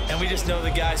 and we just know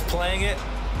the guys playing it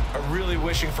are really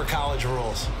wishing for college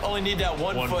rules. Only need that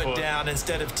one foot down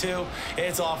instead of 2.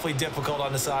 It's awfully difficult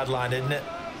on the sideline, isn't it?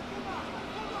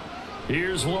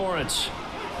 Here's Lawrence.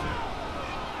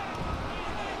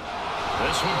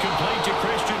 This one complete to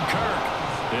Christian Kirk.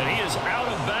 And he is out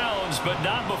of bounds, but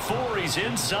not before he's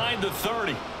inside the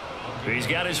 30. He's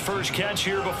got his first catch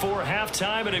here before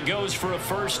halftime, and it goes for a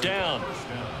 1st down.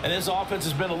 And this offense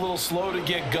has been a little slow to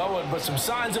get going, but some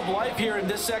signs of life here in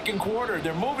this 2nd quarter.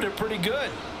 They're moving it pretty good,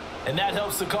 and that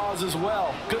helps the cause as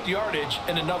well. Good yardage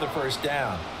and another 1st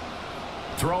down.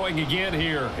 Throwing again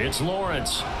here, it's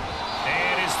Lawrence.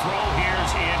 And his throw here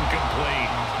is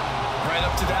incomplete. Right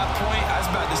up to that point, I was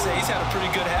about to say he's had a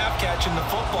pretty good half catching the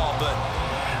football, but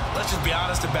let's just be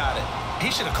honest about it.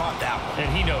 He should have caught that one.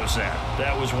 And he knows that.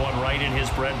 That was one right in his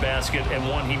breadbasket and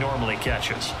one he normally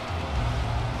catches.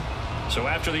 So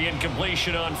after the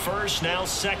incompletion on first, now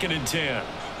 2nd and 10.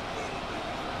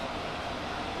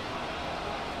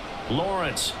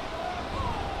 Lawrence.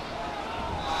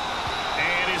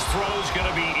 And his throw's going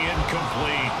to be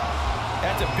incomplete.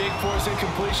 That's a big force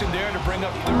incompletion there to bring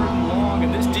up 3rd and long,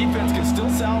 and this defense can still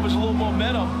salvage a little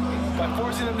momentum by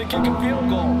forcing them to kick a field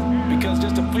goal, because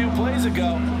just a few plays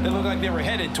ago, they looked like they were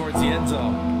headed towards the end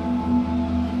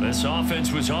zone. This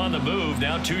offense was on the move.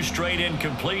 Now 2 straight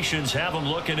incompletions have them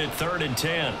looking at 3rd and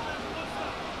 10.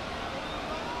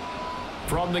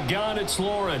 From the gun, it's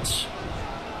Lawrence.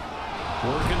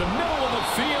 Work in the middle of the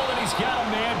field, and he's got a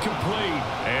man complete.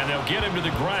 And they'll get him to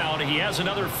the ground. He has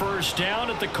another first down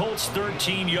at the Colts'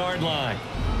 13-yard line.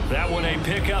 That one a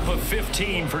pickup of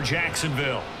 15 for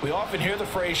Jacksonville. We often hear the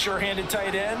phrase sure-handed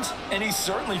tight ends, and he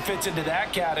certainly fits into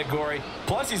that category.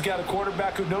 Plus, he's got a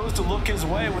quarterback who knows to look his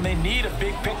way when they need a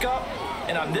big pickup.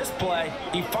 And on this play,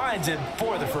 he finds it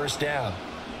for the first down.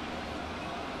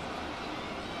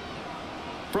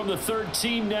 From the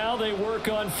 13 now, they work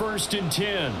on 1st and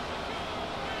 10.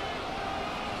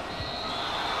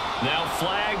 Now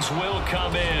flags will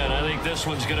come in. I think this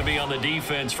one's going to be on the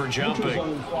defense for jumping.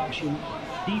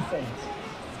 Defense.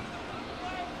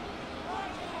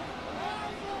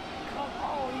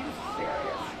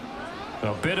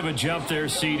 A bit of a jump there,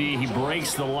 CD. He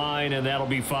breaks the line, and that'll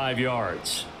be 5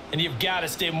 yards. And you've got to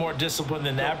stay more disciplined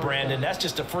than that, Brandon. That's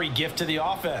just a free gift to the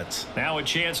offense. Now a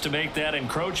chance to make that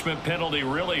encroachment penalty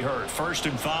really hurt. 1st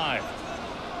and 5.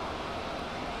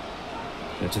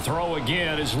 And to throw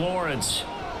again is Lawrence.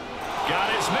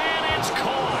 Got his man. It's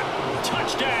caught.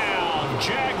 Touchdown,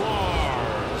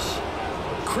 Jaguars.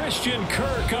 Christian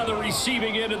Kirk on the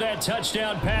receiving end of that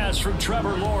touchdown pass from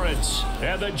Trevor Lawrence.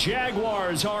 And the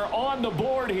Jaguars are on the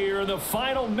board here in the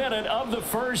final minute of the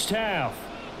first half.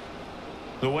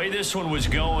 The way this one was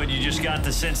going, you just got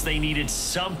the sense they needed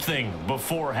something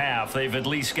before half. They've at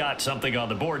least got something on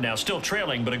the board now. Still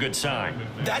trailing, but a good sign.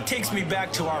 That takes me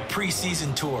back to our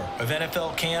preseason tour of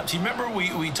NFL camps. You remember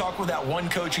we talked with that one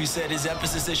coach who said his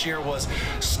emphasis this year was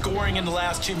scoring in the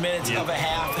last 2 minutes of a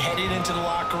half, heading into the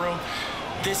locker room.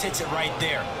 This hits it right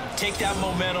there. Take that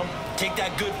momentum, take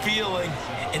that good feeling,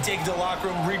 and take it to the locker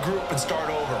room, regroup, and start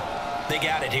over. They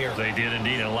got it here. They did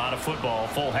indeed. And a lot of football,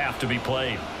 full half to be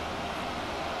played.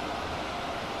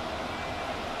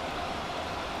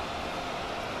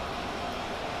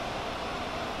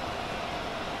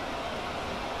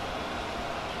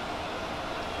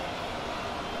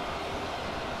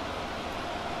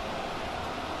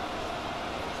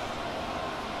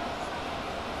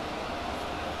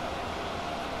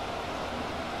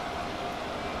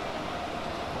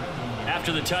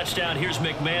 After the touchdown, here's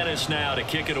McManus now to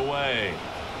kick it away.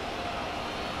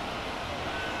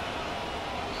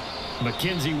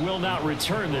 McKenzie will not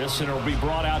return this, and it will be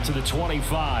brought out to the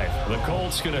 25. The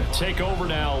Colts going to take over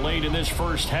now late in this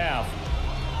first half.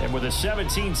 And with a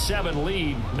 17-7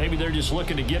 lead, maybe they're just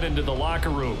looking to get into the locker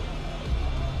room.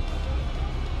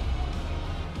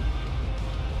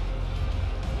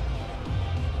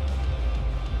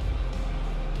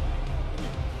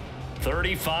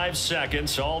 "35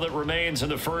 seconds, all that remains in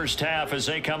the first half as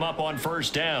they come up on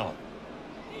first down.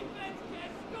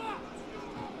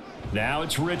 Now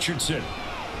it's Richardson. And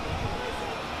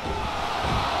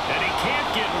he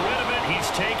can't get rid of it. He's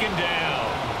taken down.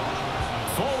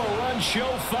 Full run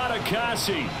show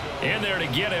Fatukasi in there to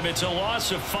get him. It's a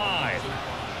loss of 5.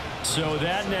 So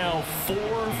that now 4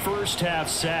 first-half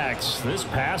sacks. This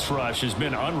pass rush has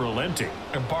been unrelenting.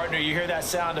 And, partner, you hear that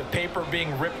sound of paper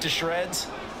being ripped to shreds?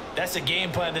 That's the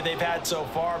game plan that they've had so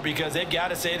far, because they've got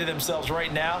to say to themselves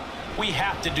right now, we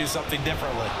have to do something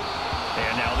differently.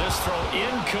 And now this throw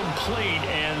incomplete,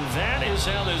 and that is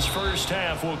how this first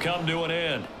half will come to an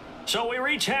end. So we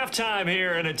reach halftime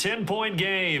here in a 10-point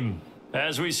game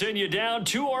as we send you down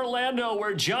to Orlando,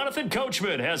 where Jonathan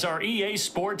Coachman has our EA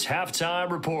Sports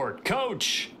halftime report.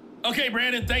 Coach. Okay,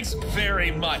 Brandon, thanks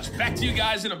very much. Back to you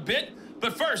guys in a bit.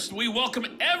 But first, we welcome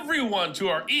everyone to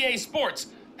our EA Sports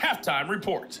halftime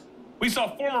report. We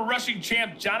saw former rushing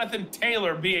champ Jonathan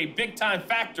Taylor be a big-time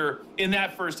factor in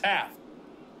that first half.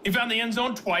 He found the end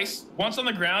zone twice, once on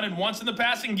the ground and once in the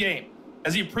passing game,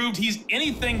 as he proved he's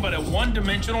anything but a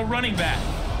one-dimensional running back.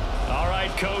 All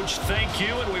right, Coach, thank you,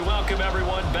 and we welcome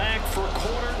everyone back for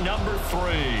quarter number 3.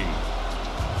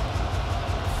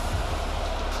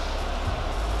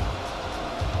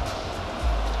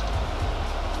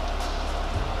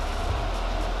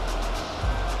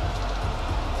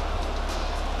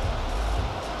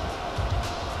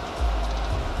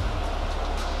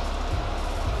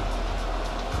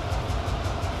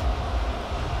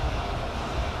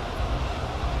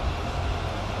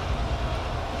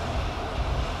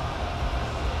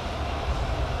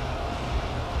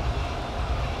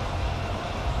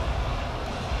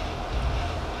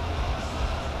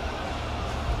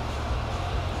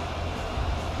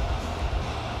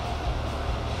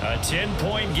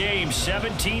 10-point game,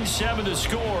 17-7 the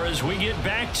score as we get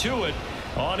back to it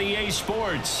on EA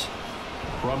Sports.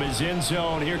 From his end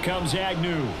zone, here comes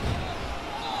Agnew.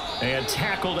 And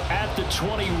tackled at the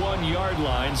 21-yard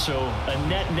line, so a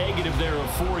net negative there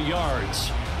of 4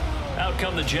 yards. Out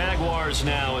come the Jaguars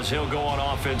now as he'll go on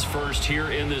offense first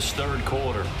here in this third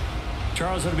quarter.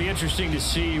 Charles, it'll be interesting to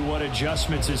see what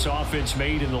adjustments this offense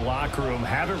made in the locker room.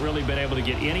 Haven't really been able to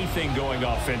get anything going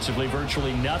offensively,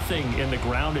 virtually nothing in the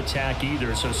ground attack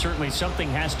either. So certainly something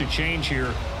has to change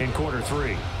here in quarter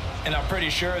three. And I'm pretty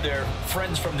sure their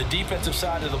friends from the defensive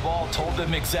side of the ball told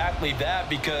them exactly that,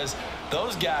 because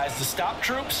those guys, the stop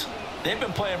troops, they've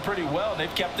been playing pretty well.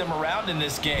 They've kept them around in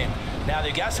this game. Now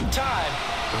they've got some time.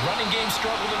 The running game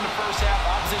struggled in the first half.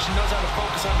 Opposition knows how to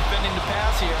focus on defending the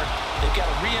pass here. They've got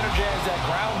to re-energize that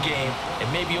ground game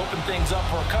and maybe open things up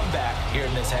for a comeback here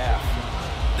in this half.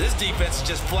 This defense is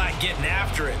just flat getting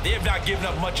after it. They have not given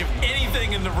up much of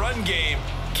anything in the run game.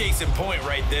 Case in point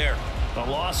right there. A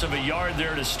loss of a yard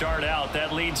there to start out.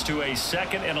 That leads to a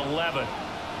 2nd and 11.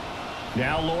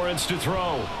 Now Lawrence to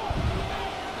throw.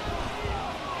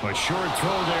 A short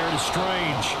throw there to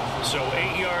Strange. So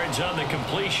 8 yards on the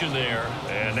completion there.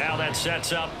 And now that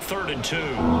sets up 3rd and 2.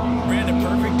 Ran a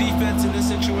perfect defense in this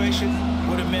situation.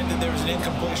 Would have meant that there was an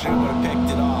incompletion and would have picked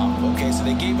it off. Okay, so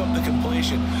they gave up the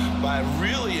completion. But I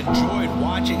really enjoyed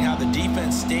watching how the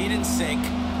defense stayed in sync,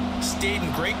 stayed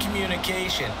in great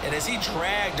communication. And as he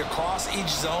dragged across each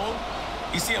zone,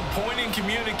 you see him pointing,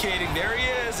 communicating. There he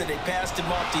is, and they passed him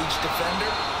up to each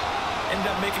defender. Ended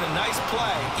up making a nice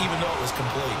play, even though it was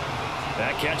complete.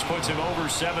 That catch puts him over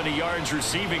 70 yards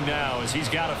receiving now as he's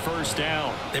got a 1st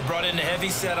down. They brought in a heavy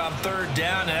set on 3rd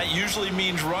down, and that usually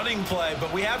means running play.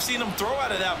 But we have seen them throw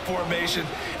out of that formation.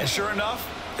 And sure enough,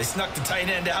 they snuck the tight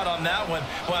end out on that one.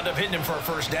 Wound up hitting him for a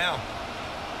 1st down.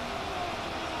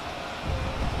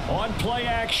 On play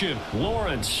action,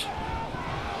 Lawrence.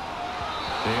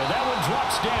 And that one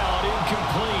drops down,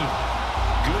 incomplete.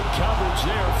 Good coverage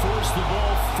there, forced the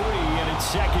ball free, and it's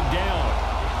 2nd down.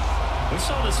 We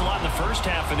saw this a lot in the first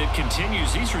half, and it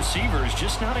continues. These receivers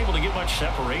just not able to get much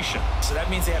separation. So that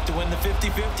means they have to win the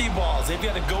 50-50 balls. They've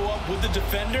got to go up with the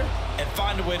defender and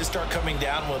find a way to start coming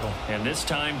down with them. And this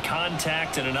time,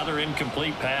 contact and another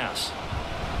incomplete pass.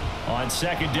 On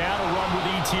 2nd down, a run with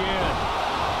Etienne.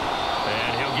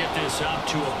 And he'll get this up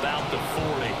to about the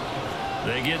 40.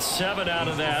 They get 7 out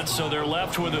of that, so they're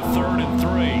left with a 3rd and 3.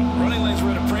 Running lanes were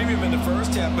at a premium in the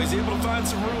first half, but he's able to find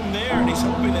some room there, and he's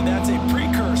hoping that that's a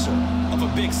precursor of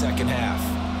a big second half.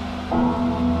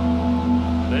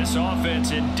 This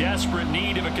offense in desperate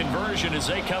need of a conversion as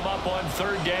they come up on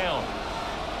 3rd down.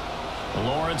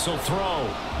 Lawrence will throw.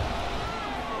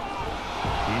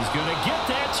 He's going to get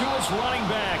that to his running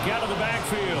back out of the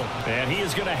backfield. And he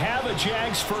is going to have a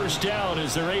Jags 1st down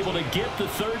as they're able to get the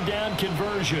 3rd down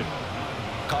conversion.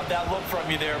 Caught that look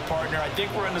from you there, partner. I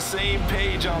think we're on the same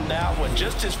page on that one.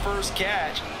 Just his first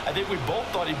catch. I think we both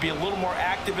thought he'd be a little more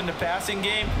active in the passing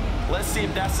game. Let's see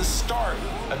if that's the start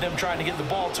of them trying to get the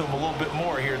ball to him a little bit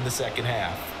more here in the second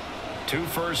half. 2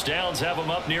 first downs have him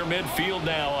up near midfield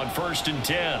now on 1st and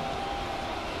 10.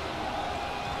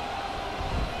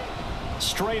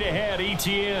 Straight ahead,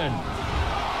 Etienne.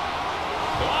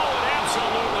 Oh, an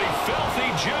absolutely filthy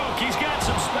juke. He's got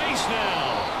some space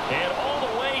now. And all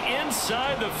the way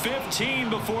inside the 15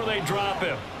 before they drop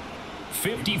him.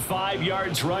 55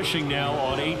 yards rushing now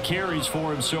on 8 carries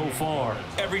for him so far.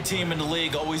 Every team in the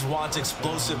league always wants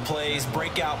explosive plays,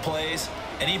 breakout plays,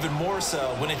 and even more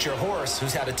so when it's your horse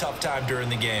who's had a tough time during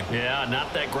the game. Yeah,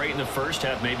 not that great in the first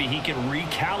half. Maybe he can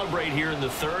recalibrate here in the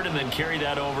 3rd and then carry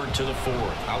that over to the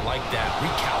 4th. I like that.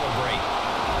 Recalibrate.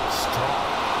 Strong.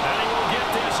 And he will get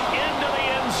this into the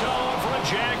end zone for a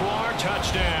Jaguar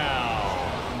touchdown.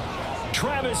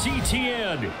 Travis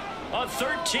Etienne. A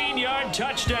 13-yard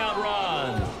touchdown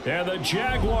run. And the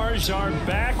Jaguars are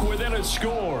back within a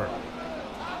score.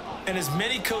 In as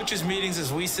many coaches' meetings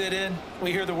as we sit in,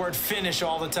 we hear the word finish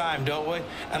all the time, don't we?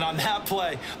 And on that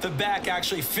play, the back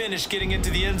actually finished getting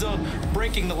into the end zone,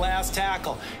 breaking the last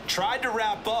tackle. Tried to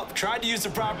wrap up, tried to use the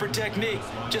proper technique,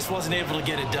 just wasn't able to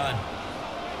get it done.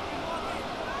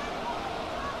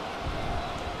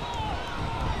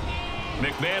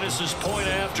 McManus's point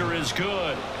after is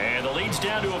good, and the lead's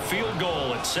down to a field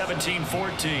goal at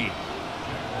 17-14.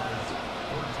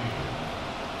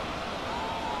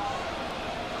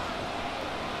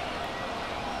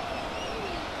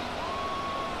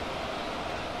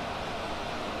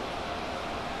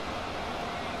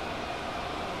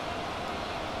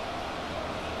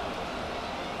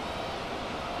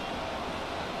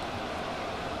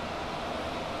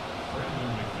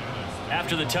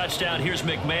 After the touchdown, here's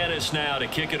McManus now to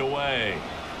kick it away.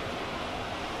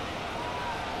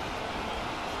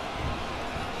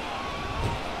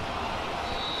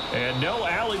 And no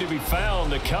alley to be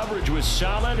found. The coverage was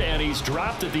solid, and he's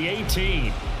dropped at the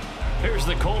 18. Here's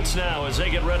the Colts now as they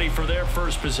get ready for their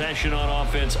first possession on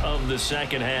offense of the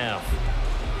second half.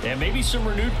 And maybe some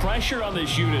renewed pressure on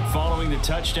this unit following the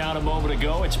touchdown a moment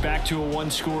ago. It's back to a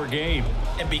one-score game.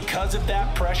 And because of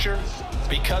that pressure,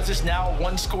 because it's now a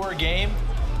one-score game,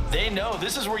 they know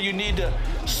this is where you need to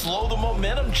slow the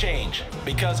momentum change,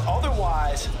 because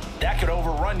otherwise that could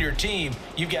overrun your team.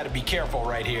 You've got to be careful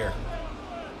right here.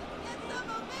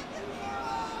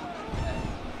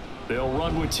 They'll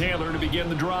run with Taylor to begin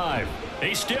the drive.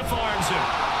 He stiff-arms him,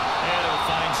 and he'll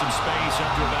find some space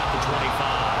up to about the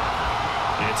 25.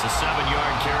 It's a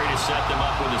 7-yard carry to set them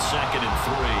up with a 2nd and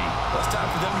 3. Well, it's time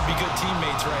for them to be good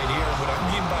teammates right here. What I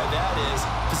mean by that is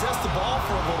possess the ball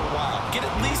for a little while. Get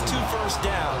at least 2 first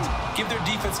downs. Give their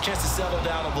defense a chance to settle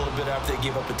down a little bit after they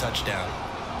give up a touchdown.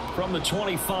 From the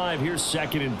 25, here's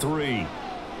 2nd and 3.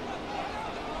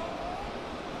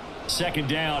 2nd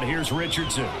down, here's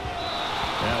Richardson.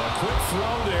 Now a quick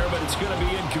throw there, but it's going to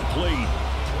be incomplete.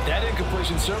 That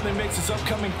incompletion certainly makes this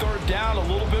upcoming 3rd down a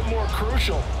little bit more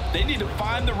crucial. They need to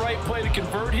find the right play to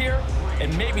convert here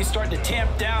and maybe start to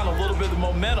tamp down a little bit of the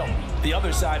momentum the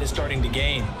other side is starting to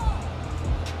gain.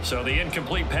 So the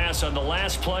incomplete pass on the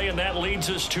last play, and that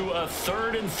leads us to a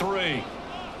 3rd and 3.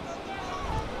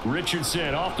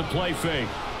 Richardson off the play fake.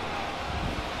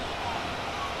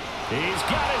 He's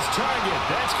got his target.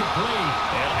 That's complete.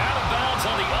 And out of bounds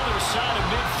on the other side of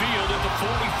midfield at the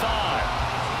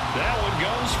 45. That one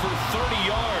goes for 30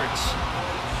 yards.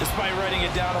 Despite writing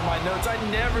it down on my notes, I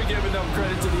never give enough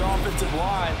credit to the offensive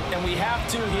line, and we have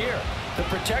to here. The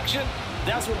protection,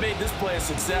 that's what made this play a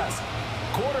success.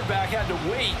 Quarterback had to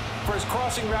wait for his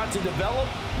crossing route to develop,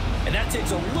 and that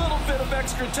takes a little bit of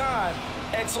extra time.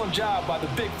 Excellent job by the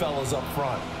big fellas up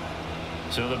front.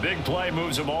 So the big play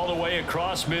moves them all the way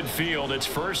across midfield. It's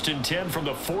 1st and 10 from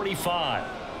the 45.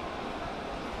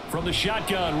 From the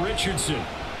shotgun, Richardson.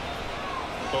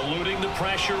 Eluding the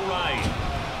pressure right.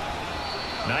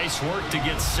 Nice work to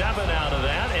get 7 out of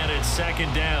that, and it's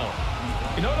 2nd down.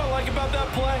 You know what I like about that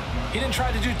play? He didn't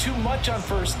try to do too much on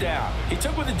 1st down. He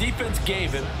took what the defense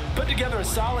gave him, put together a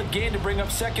solid gain to bring up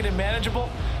 2nd and manageable.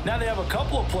 Now they have a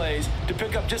couple of plays to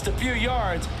pick up just a few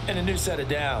yards and a new set of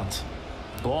downs.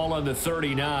 Ball on the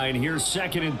 39. Here's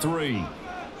 2nd and 3.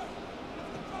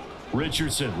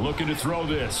 Richardson looking to throw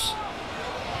this.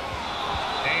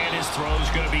 And his throw's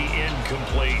going to be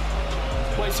incomplete.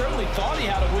 Well, he certainly thought he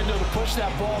had a window to push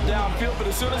that ball downfield, but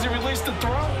as soon as he released the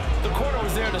throw, the corner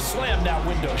was there to slam that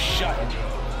window shut.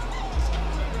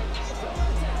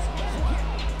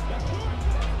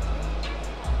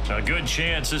 A good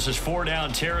chance this is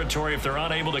 4-down territory if they're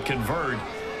unable to convert.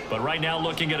 But right now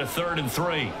looking at a 3rd and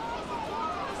 3.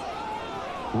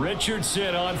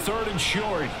 Richardson on 3rd and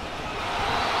short.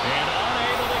 And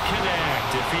unable to connect.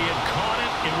 If he had caught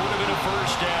it, it would have been a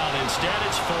 1st down. Instead,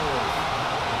 it's 4th.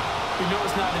 We know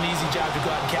it's not an easy job to go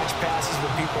out and catch passes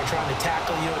when people are trying to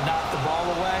tackle you and knock the ball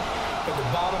away. But the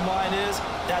bottom line is,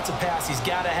 that's a pass he's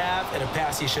got to have and a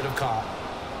pass he should have caught.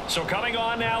 So coming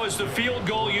on now is the field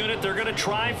goal unit. They're going to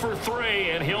try for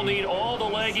 3, and he'll need all the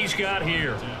leg he's got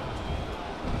here.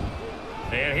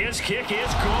 And his kick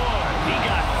is good. He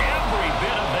got every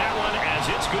bit of that one as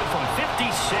it's good from 56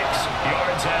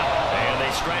 yards out. And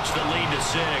they stretch the lead to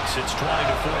 6. It's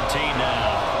 20-14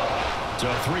 now. So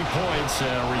 3 points,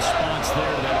 response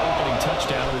there to that opening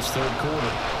touchdown of this 3rd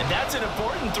quarter. And that's an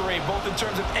important 3, both in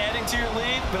terms of adding to your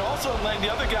lead, but also letting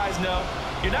the other guys know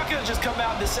you're not going to just come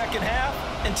out in the second half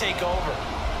and take over.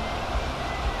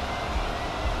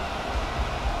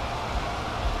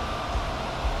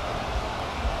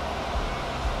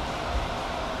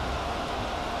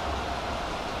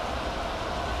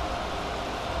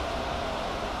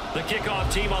 The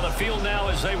kickoff team on the field now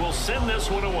as they will send this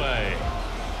one away.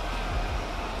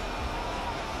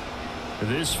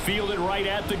 This fielded right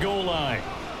at the goal line.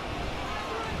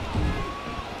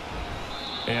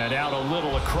 And out a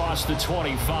little across the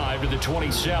 25 to the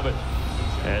 27.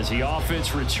 As the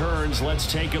offense returns, let's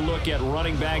take a look at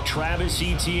running back Travis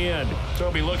Etienne. So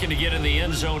he'll be looking to get in the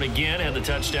end zone again. Had the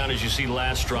touchdown, as you see,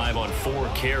 last drive on 4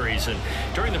 carries. And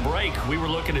during the break, we were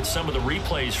looking at some of the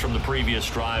replays from the previous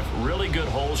drive. Really good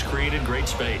holes created, great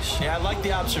space. Yeah, I like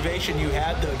the observation you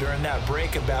had, though, during that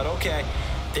break about, okay,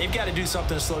 they've got to do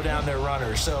something to slow down their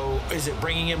runners. So is it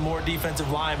bringing in more defensive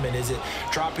linemen? Is it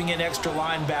dropping in extra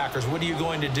linebackers? What are you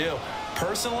going to do?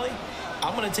 Personally,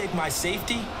 I'm going to take my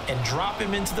safety and drop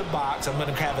him into the box. I'm going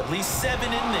to have at least 7 in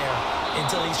there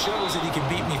until he shows that he can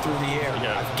beat me through the air.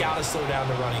 Yeah. I've got to slow down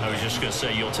the running game. I was just going to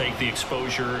say, you'll take the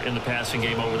exposure in the passing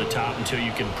game over the top until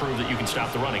you can prove that you can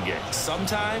stop the running game.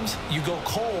 Sometimes you go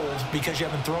cold because you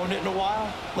haven't thrown it in a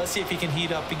while. Let's see if he can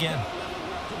heat up again.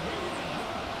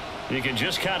 You can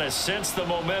just kind of sense the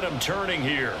momentum turning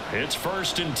here. It's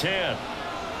 1st and 10.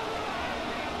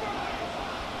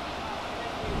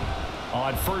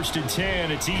 On 1st and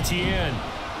 10, it's Etienne.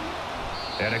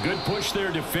 And a good push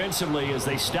there defensively as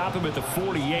they stop him at the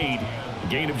 48.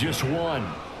 Gain of just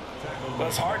 1. Well,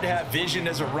 it's hard to have vision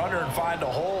as a runner and find a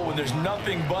hole when there's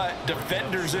nothing but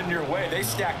defenders in your way. They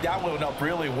stacked that one up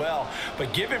really well.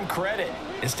 But give him credit.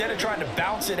 Instead of trying to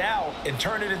bounce it out and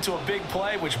turn it into a big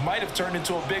play, which might have turned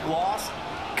into a big loss,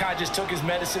 Kai just took his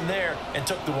medicine there and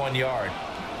took the 1 yard.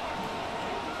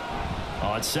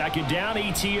 On 2nd down,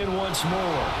 Etienne once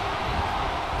more.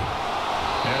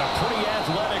 And a pretty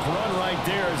athletic run right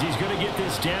there as he's going to get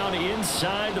this down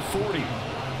inside the 40.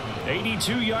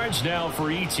 82 yards now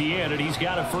for Etienne, and he's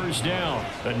got a 1st down.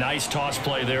 A nice toss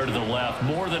play there to the left.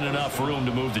 More than enough room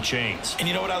to move the chains. And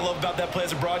you know what I love about that play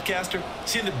as a broadcaster?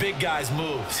 Seeing the big guys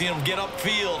move. Seeing them get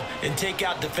upfield and take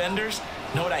out defenders.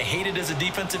 You know what I hated as a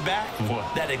defensive back?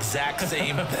 What? That exact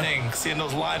same thing. Seeing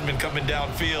those linemen coming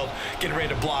downfield, getting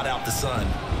ready to blot out the sun.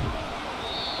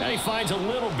 Now he finds a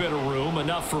little bit of room,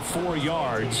 enough for 4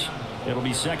 yards. It'll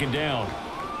be 2nd down.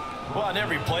 Well, on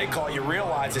every play call, you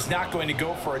realize it's not going to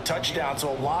go for a touchdown. So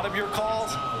a lot of your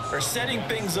calls are setting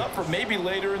things up for maybe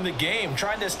later in the game,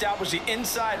 trying to establish the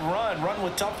inside run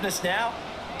with toughness now,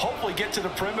 hopefully get to the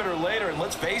perimeter later. And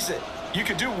let's face it, you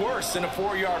could do worse than a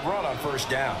 4-yard run on 1st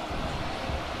down.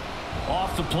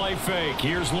 Off the play fake,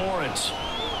 here's Lawrence.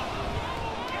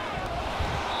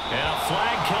 And a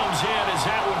flag comes in as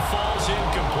that one falls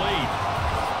incomplete.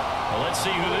 Well, let's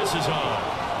see who this is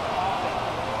on.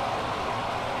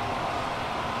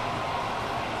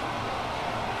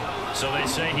 So they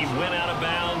say he went out of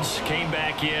bounds, came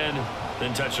back in,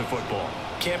 then touched the football.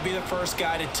 Can't be the first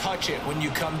guy to touch it when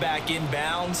you come back in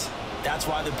bounds. That's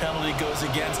why the penalty goes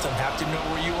against him. Have to know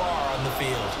where you are on the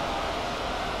field.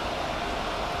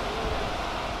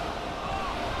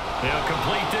 They'll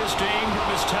complete this to Ingram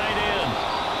as tight end.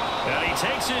 And he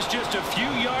takes this just a few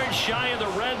yards shy of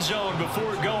the red zone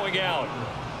before going out.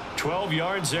 12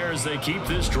 yards there as they keep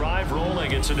this drive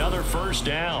rolling. It's another 1st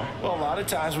down. Well, a lot of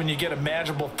times when you get a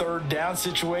manageable 3rd down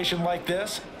situation like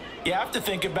this, you have to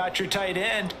think about your tight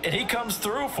end, and he comes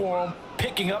through for him,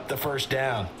 picking up the 1st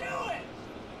down.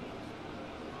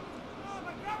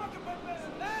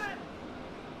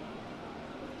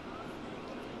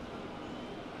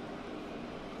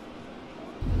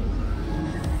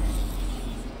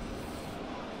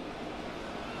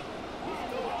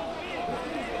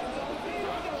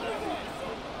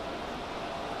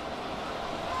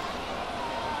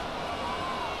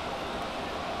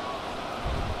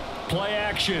 Play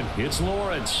action. It's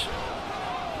Lawrence.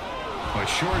 A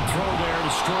short throw there to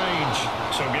Strange.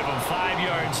 So give him 5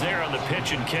 yards there on the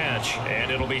pitch and catch,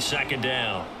 and it'll be 2nd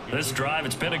down. This drive,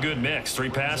 it's been a good mix. 3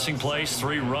 passing plays,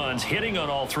 3 runs, hitting on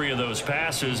all 3 of those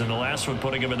passes, and the last one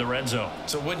putting him in the red zone.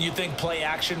 So wouldn't you think play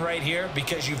action right here?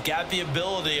 Because you've got the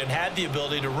ability and had the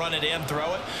ability to run it and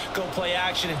throw it. Go play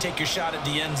action and take your shot at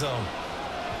the end zone.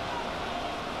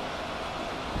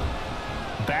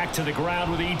 Back to the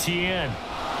ground with Etienne.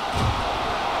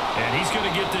 And he's going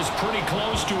to get this pretty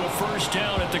close to a 1st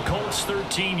down at the Colts'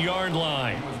 13-yard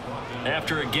line.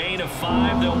 After a gain of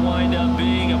 5, they'll wind up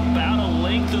being about a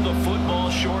length of the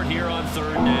football short here on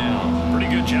 3rd down.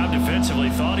 Pretty good job defensively.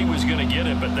 Thought he was going to get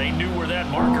it, but they knew where that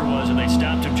marker was, and they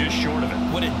stopped him just short of it.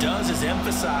 What it does is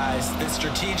emphasize that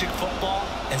strategic football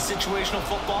and situational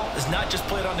football is not just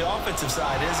played on the offensive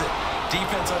side, is it?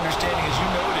 Defense understanding, as you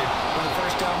noted, where the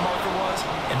 1st down marker was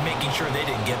and making sure they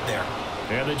didn't get there.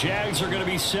 And the Jags are going to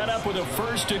be set up with a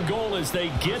 1st and goal as they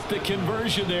get the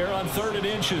conversion there on 3rd and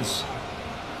inches.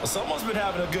 Well, someone's been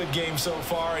having a good game so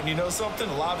far, and you know something?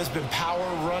 A lot of it's been power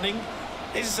running.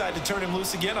 They decided to turn him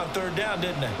loose again on 3rd down,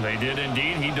 didn't they? They did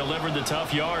indeed. He delivered the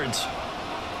tough yards.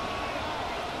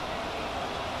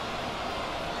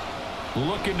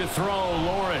 Looking to throw,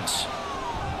 Lawrence.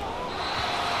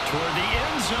 Toward the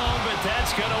end zone, but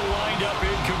that's going to wind up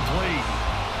incomplete.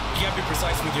 You got to be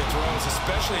precise with your throws,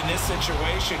 especially in this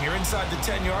situation. You're inside the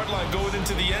 10-yard line going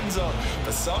into the end zone.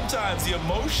 But sometimes the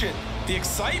emotion, the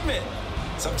excitement,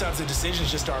 sometimes the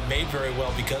decisions just aren't made very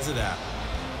well because of that.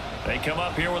 They come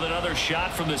up here with another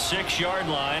shot from the 6-yard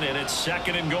line, and it's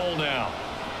 2nd and goal now.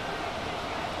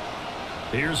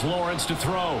 Here's Lawrence to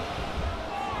throw.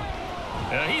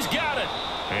 He's got it.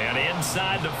 And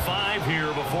inside the 5 here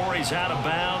before he's out of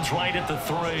bounds, right at the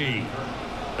 3.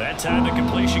 That time the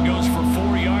completion goes for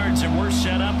 4 yards, and we're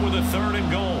set up with a 3rd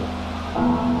and goal.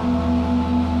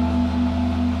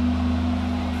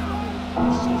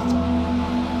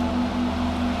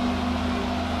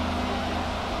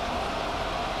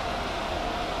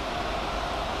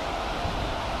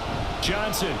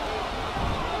 Johnson.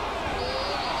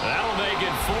 That'll make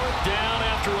it 4th down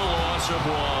after a loss of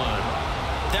 1.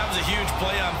 That was a huge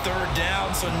play on 3rd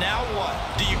down. So now what?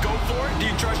 Do you go for it? Do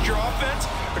you trust your offense?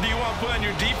 Or do you want to put on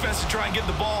your defense to try and get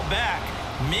the ball back?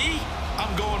 Me?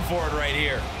 I'm going for it right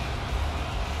here.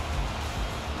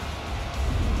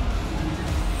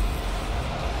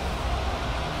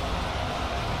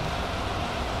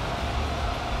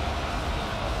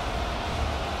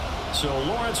 So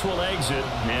Lawrence will exit,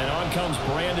 and on comes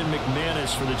Brandon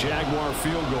McManus for the Jaguar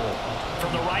field goal.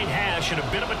 From the right hash at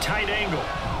a bit of a tight angle.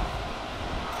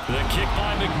 The kick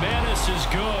by McManus is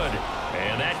good,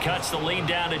 and that cuts the lead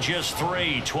down to just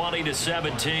 3,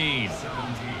 20-17.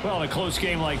 Well, in a close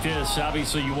game like this,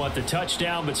 obviously you want the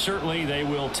touchdown, but certainly they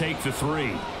will take the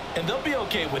 3. And they'll be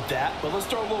okay with that, but let's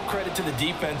throw a little credit to the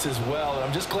defense as well. And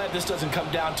I'm just glad this doesn't come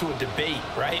down to a debate,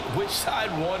 right? Which side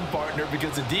won, partner?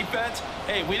 Because the defense,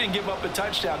 hey, we didn't give up a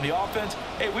touchdown. The offense,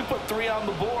 hey, we put 3 on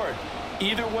the board.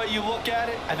 Either way you look at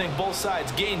it, I think both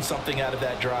sides gained something out of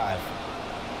that drive.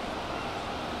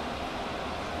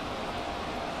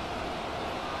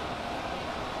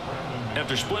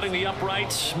 After splitting the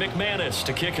uprights, McManus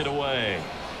to kick it away.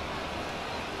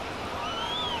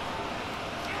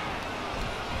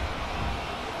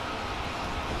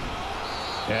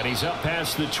 And he's up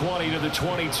past the 20 to the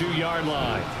 22-yard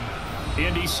line.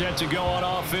 Indy set to go on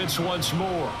offense once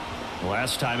more.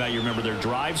 Last time out, you remember their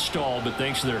drive stalled, but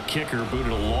thanks to their kicker,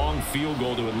 booted a long field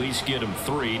goal to at least get them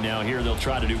 3. Now here they'll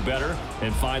try to do better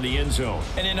and find the end zone.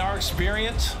 And in our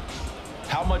experience,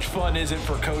 how much fun is it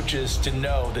for coaches to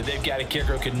know that they've got a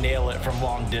kicker who can nail it from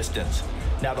long distance?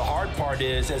 Now, the hard part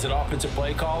is, as an offensive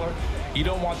play caller, you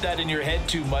don't want that in your head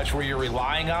too much where you're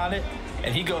relying on it,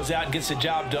 and he goes out and gets the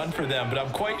job done for them. But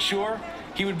I'm quite sure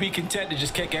he would be content to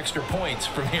just kick extra points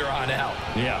from here on out.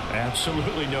 Yeah,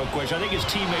 absolutely no question. I think his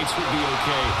teammates would be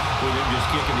okay with him just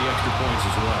kicking the extra points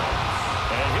as well.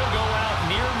 And he'll go out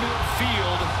near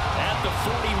midfield at the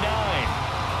 49.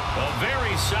 A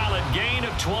very solid gain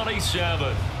of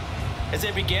 27. As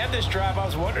they began this drive, I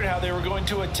was wondering how they were going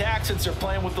to attack since they're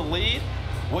playing with the lead.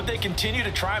 Would they continue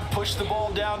to try and push the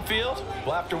ball downfield?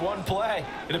 Well, after one play,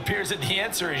 it appears that the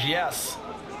answer is yes.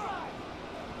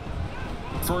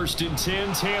 1st and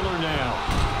 10, Taylor now.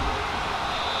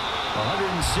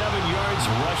 107 yards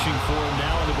rushing for him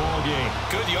now in the ball game.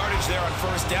 Good yardage there on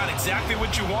 1st down. Exactly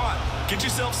what you want. Get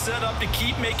yourself set up to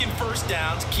keep making 1st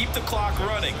downs, keep the clock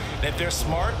running. And if they're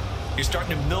smart, you're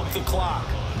starting to milk the clock.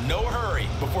 No hurry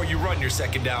before you run your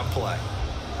 2nd down play.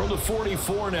 From the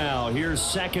 44 now, here's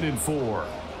 2nd and 4.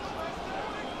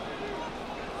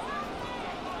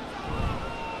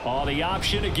 Oh, the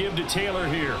option to give to Taylor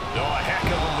here. Oh, a heck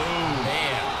of a move.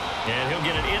 Man. And he'll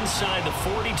get it inside the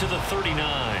 40 to the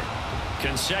 39.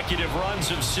 Consecutive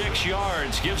runs of 6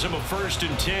 yards gives him a 1st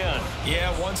and 10.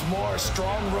 Yeah, once more,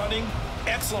 strong running,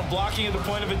 excellent blocking at the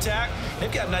point of attack.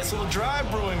 They've got a nice little drive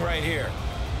brewing right here.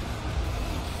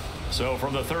 So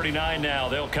from the 39 now,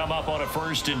 they'll come up on a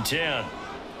 1st and 10.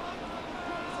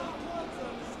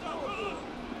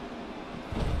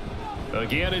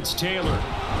 Again, it's Taylor.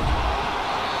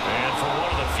 And for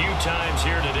one of the few times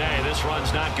here today, this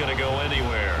run's not going to go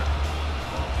anywhere.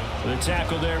 The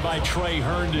tackle there by Trey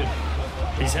Herndon.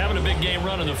 He's having a big game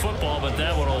running the football, but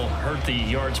that one will hurt the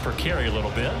yards per carry a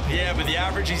little bit. Yeah, but the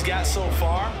average he's got so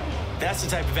far, that's the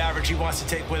type of average he wants to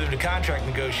take with him to contract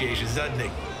negotiations, doesn't he?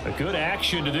 A good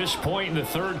action to this point in the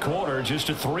 3rd quarter. Just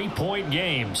a 3-point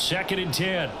game. 2nd and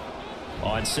 10.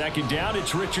 On 2nd down,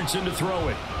 it's Richardson to throw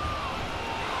it.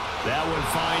 That one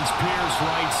finds Pierce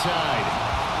right side.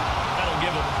 That'll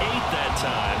give him 8 that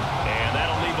time, and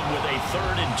that'll leave him with a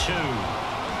 3rd and 2.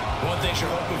 One thing you're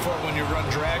hoping for when you run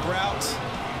drag routes,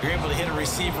 you're able to hit a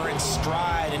receiver in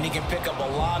stride, and he can pick up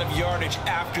a lot of yardage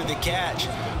after the catch.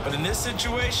 But in this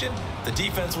situation, the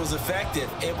defense was effective,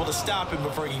 able to stop him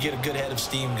before he could get a good head of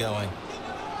steam going.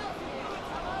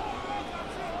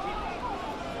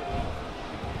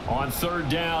 On 3rd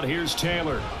down, here's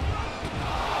Taylor.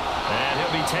 And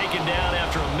he'll be taken down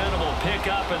after a minimal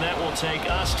pickup, and that will take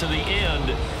us to the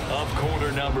end of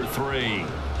quarter number 3.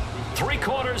 3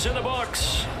 quarters in the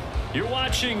books. You're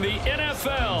watching the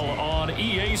NFL on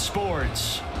EA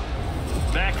Sports.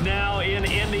 Back now in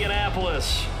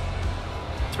Indianapolis.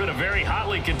 It's been a very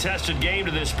hotly contested game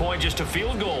to this point. Just a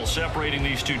field goal separating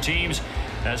these two teams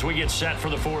as we get set for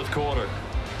the 4th quarter.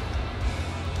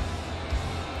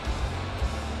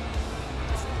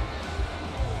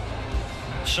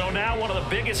 So now one of the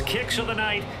biggest kicks of the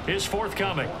night is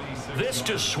forthcoming. This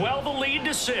to swell the lead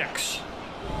to 6.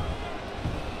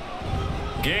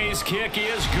 Gay's kick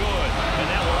is good, and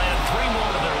that will add 3 more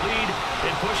to their lead.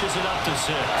 It pushes it up to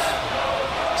 6.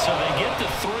 So they get get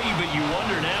the 3, but you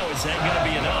wonder now, is that going to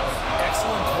be enough?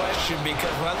 Excellent question,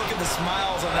 because when I look at the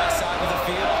smiles on that side of the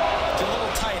field, they're a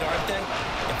little tight, aren't they?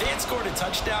 If they had scored a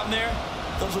touchdown there,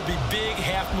 those would be big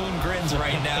half-moon grins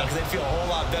right now because they feel a whole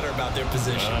lot better about their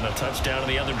position. And a touchdown in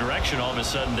the other direction, all of a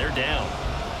sudden they're down.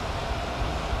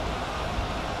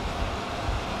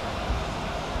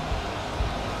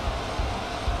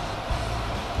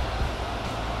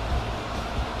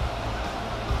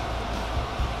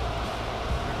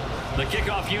 The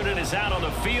kickoff unit is out on the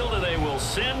field, and they will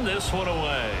send this one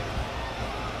away.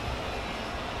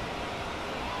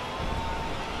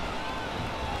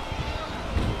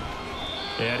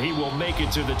 And he will make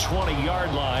it to the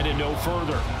 20-yard line and no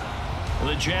further.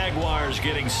 The Jaguars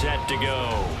getting set to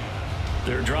go.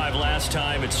 Their drive last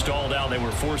time, it stalled out. They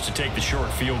were forced to take the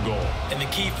short field goal. And the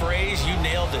key phrase, you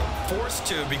nailed it, forced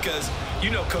to, because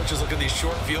you know coaches look at these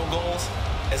short field goals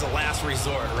as a last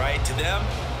resort, right? To them,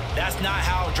 that's not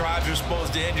how drives are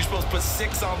supposed to end. You're supposed to put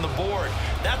 6 on the board.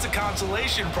 That's a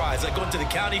consolation prize. Like going to the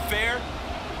county fair,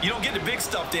 you don't get the big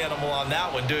stuffed animal on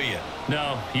that one, do you?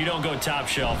 No, you don't go top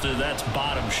shelf. That's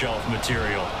bottom shelf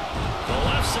material. The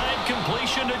left side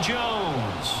completion to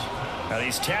Jones. Now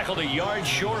he's tackled a yard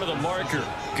short of the marker.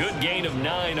 Good gain of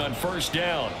 9 on first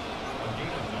down.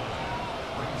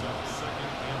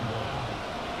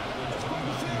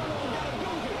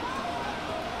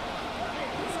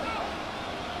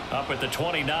 Up at the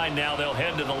 29 now, they'll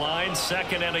head to the line,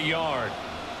 2nd and a yard.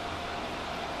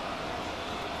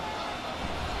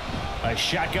 A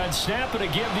shotgun snap and a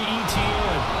give to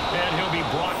Etienne. And he'll be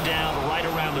brought down right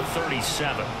around the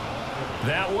 37.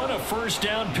 That one, a first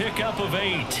down pickup of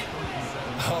 8.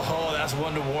 Oh, that's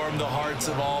one to warm the hearts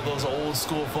of all those old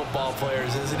school football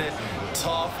players, isn't it?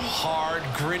 Tough, hard,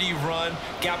 gritty run,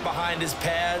 got behind his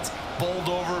pads, bowled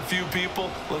over a few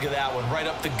people. Look at that one, right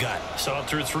up the gut. Saw it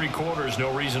through 3 quarters,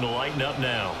 no reason to lighten up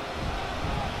now.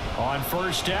 On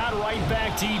first down, right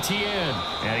back to Etienne.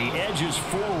 And he edges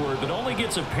forward, but only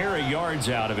gets a pair of yards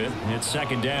out of it. It's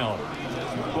 2nd down.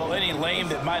 Well, any lane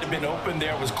that might have been open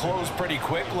there was closed pretty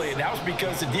quickly, and that was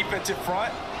because the defensive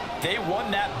front, they won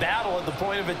that battle at the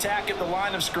point of attack at the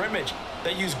line of scrimmage.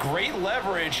 They used great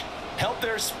leverage, held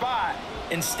their spot,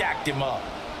 and stacked him up.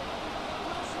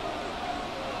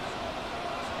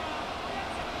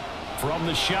 From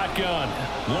the shotgun,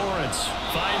 Lawrence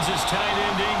finds his tight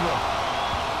end Ingram.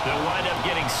 They'll wind up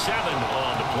getting 7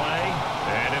 on the play,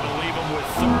 and it'll leave them with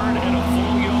 3rd and a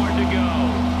full yard to go.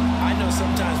 I know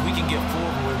sometimes we can get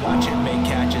fooled when we watch him make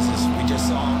catches, as we just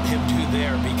saw him do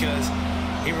there, because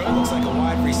he really looks like a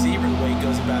wide receiver the way he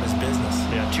goes about his business.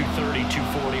 Yeah, 230,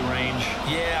 240 range.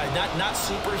 Yeah, not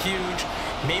super huge.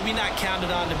 Maybe not counted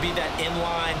on to be that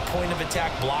inline point-of-attack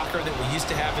blocker that we used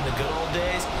to have in the good old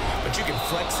days, but you can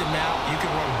flex him out. You can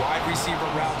run wide receiver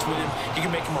routes with him. You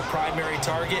can make him a primary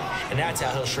target, and that's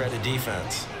how he'll shred a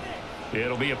defense.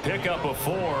 It'll be a pickup of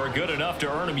 4, good enough to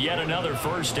earn him yet another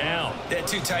first down. They had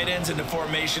 2 tight ends in the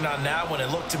formation on that one. It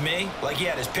looked to me like he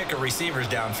had his pick of receivers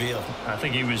downfield. I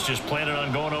think he was just planning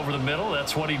on going over the middle.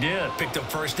 That's what he did. Picked up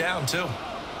first down, too.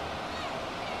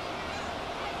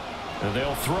 And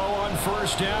they'll throw on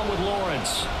first down with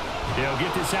Lawrence. They'll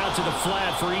get this out to the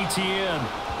flat for Etienne.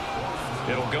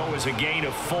 It'll go as a gain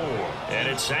of 4, and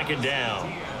it's 2nd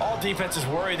down. All defenses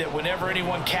worry that whenever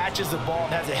anyone catches the ball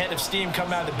and has a head of steam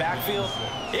come out of the backfield,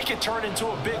 it can turn into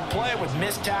a big play with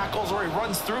missed tackles or he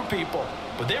runs through people.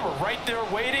 But they were right there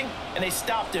waiting, and they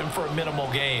stopped him for a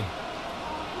minimal gain.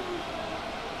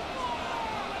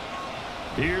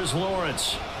 Here's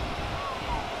Lawrence.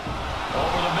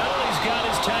 Over the middle, he's got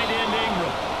his tight end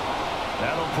Ingram.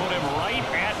 That'll put him right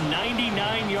at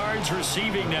 99 yards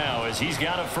receiving now as he's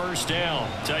got a first down.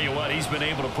 Tell you what, he's been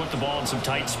able to put the ball in some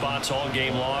tight spots all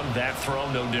game long. That throw,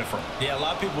 no different. Yeah, a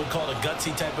lot of people would call it a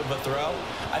gutsy type of a throw.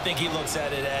 I think he looks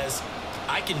at it as,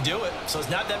 I can do it, so it's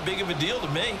not that big of a deal to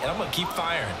me, and I'm going to keep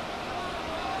firing.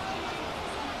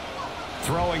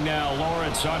 Throwing now,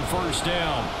 Lawrence on first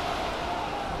down.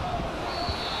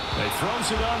 They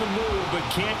throws it on the move, but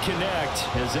can't connect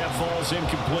as that falls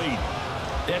incomplete.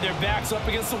 They had their backs up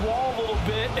against the wall a little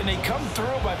bit, and they come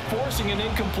through by forcing an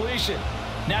incompletion.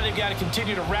 Now they've got to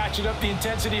continue to ratchet up the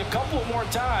intensity a couple of more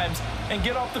times and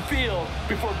get off the field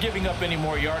before giving up any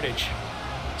more yardage.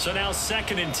 So now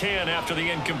 2nd and 10 after the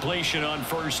incompletion on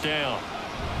first down.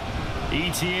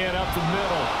 Etienne up the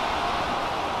middle.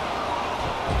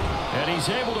 And he's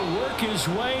able to work his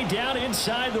way down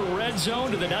inside the red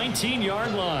zone to the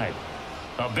 19-yard line.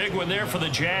 A big one there for the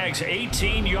Jags.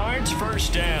 18 yards,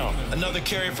 first down. Another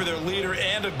carry for their leader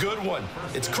and a good one.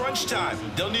 It's crunch time.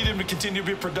 They'll need him to continue to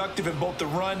be productive in both the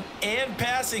run and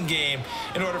passing game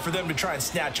in order for them to try and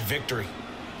snatch a victory.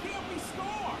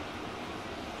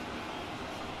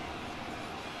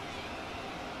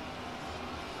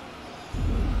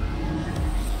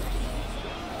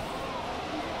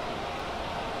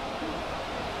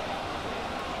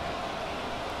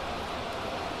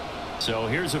 So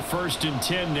here's a 1st and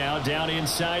 10 now, down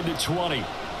inside the 20.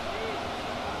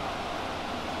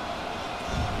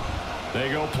 They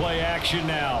go play action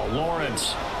now.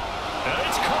 Lawrence. And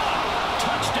it's caught.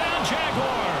 Touchdown,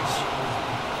 Jaguars.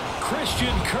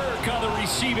 Christian Kirk on the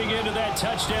receiving end of that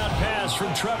touchdown pass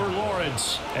from Trevor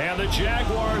Lawrence. And the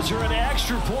Jaguars are an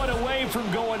extra point away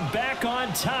from going back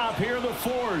on top here in the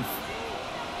 4th.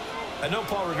 I know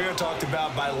Paul Revere talked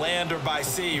about by land or by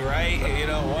sea, right? You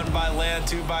know, 1 by land,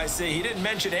 2 by sea. He didn't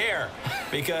mention air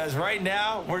because right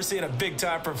now we're seeing a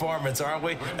big-time performance, aren't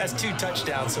we? That's 2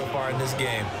 touchdowns so far in this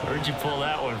game. Where'd you pull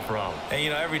that one from? And, you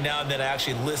know, every now and then I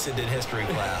actually listened in history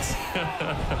class.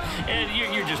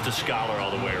 And you're just a scholar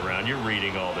all the way around. You're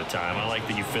reading all the time. I like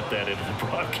that you fit that into the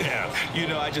broadcast. You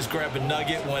know, I just grab a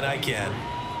nugget when I can.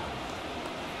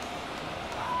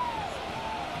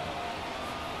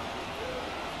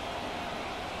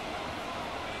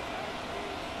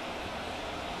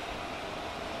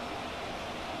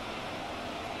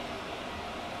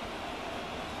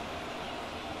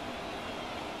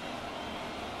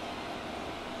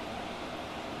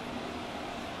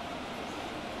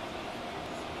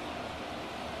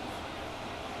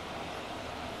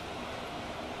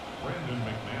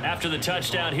 After the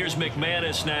touchdown, here's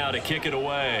McManus now to kick it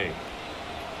away.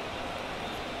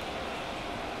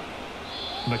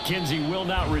 McKenzie will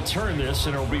not return this,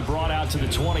 and it will be brought out to the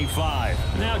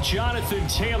 25. Now Jonathan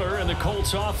Taylor and the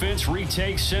Colts offense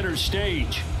retakes center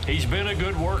stage. He's been a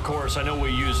good workhorse. I know we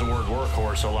use the word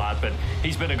workhorse a lot, but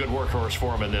he's been a good workhorse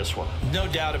for him in this one. No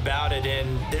doubt about it,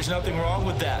 and there's nothing wrong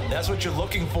with that. That's what you're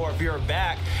looking for if you're a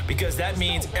back, because that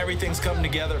means everything's coming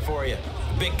together for you.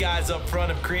 Big guys up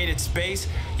front have created space.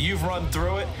 You've run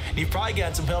through it. And you've probably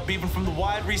gotten some help even from the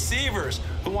wide receivers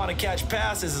who want to catch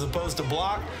passes as opposed to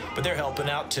block, but they're helping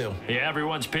out too. Yeah,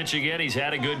 everyone's pitching in. He's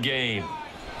had a good game.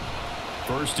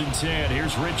 1st and 10.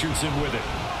 Here's Richardson with it.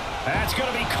 That's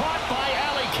going to be caught by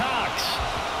Allie Cox.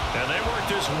 And they work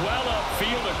this well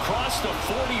upfield across the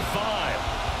 45.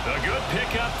 A good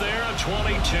pickup there of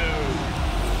 22.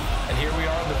 And here we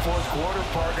are in the 4th quarter,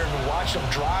 partner, and watch them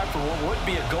drive for what would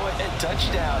be a go-ahead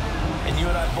touchdown. And you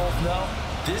and I both know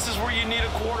this is where you need a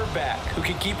quarterback who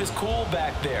can keep his cool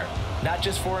back there. Not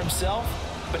just for himself,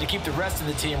 but to keep the rest of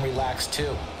the team relaxed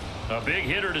too. A big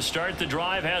hitter to start the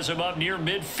drive has him up near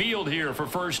midfield here for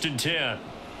 1st and 10.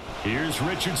 Here's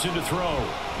Richardson to throw.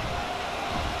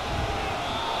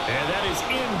 And that is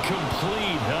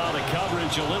incomplete. Oh, the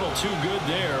coverage a little too good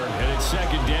there, and it's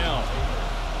 2nd down.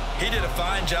 He did a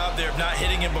fine job there of not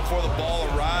hitting him before the ball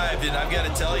arrived, and I've got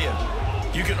to tell you,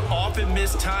 you can often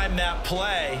mistime that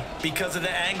play because of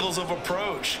the angles of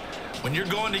approach. When you're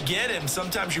going to get him,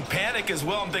 sometimes you panic as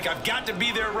well and think, I've got to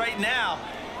be there right now.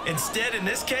 Instead, in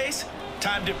this case,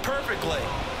 timed it perfectly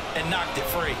and knocked it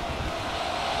free.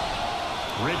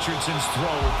 Richardson's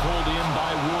throw pulled in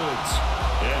by Woods.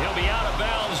 And he'll be out of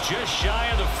bounds just shy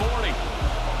of the 40.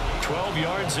 12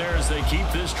 yards there as they keep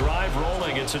this drive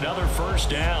rolling. It's another 1st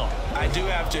down. I do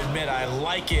have to admit, I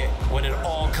like it when it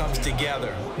all comes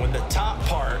together. When the top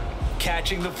part,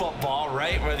 catching the football,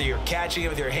 right, whether you're catching it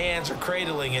with your hands or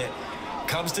cradling it,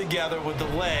 comes together with the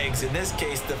legs, in this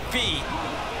case the feet,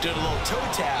 doing a little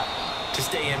toe tap to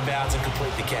stay in bounds and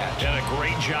complete the catch. And a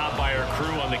great job by our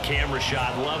crew on the camera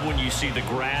shot. Love when you see the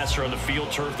grass or on the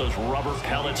field turf, those rubber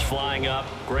pellets flying up.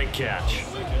 Great catch.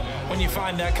 When you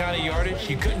find that kind of yardage,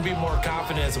 you couldn't be more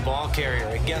confident as a ball carrier.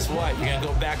 And guess what? You're going to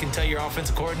go back and tell your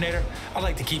offensive coordinator, I'd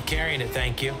like to keep carrying it,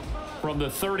 thank you. From the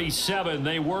 37,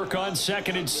 they work on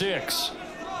 2nd and 6.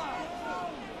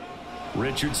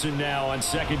 Richardson now on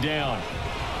 2nd down.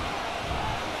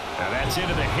 And that's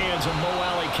into the hands of Mo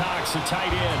Alley Cox, the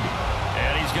tight end.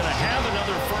 And he's going to have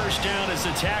another 1st down as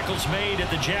the tackle's made at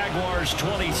the Jaguars'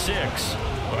 26.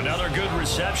 Another good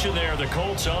reception there. The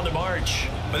Colts on the march.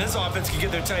 When this offense can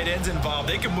get their tight ends involved,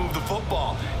 they can move the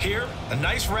football. Here, a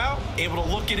nice route, able to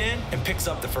look it in, and picks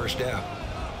up the 1st down.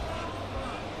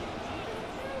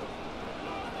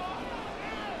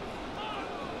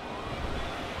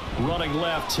 Running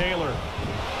left, Taylor.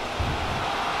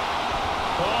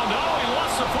 Oh, no, he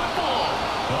lost the football.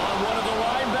 Oh, one of the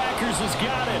linebackers has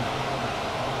got it.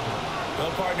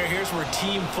 Well, partner, here's where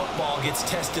team football gets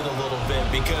tested a little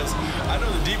bit, because I know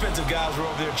the defensive guys were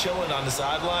over there chilling on the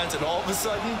sidelines, and all of a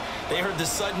sudden, they heard the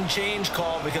sudden change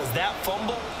call because that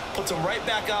fumble puts them right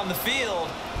back on the field,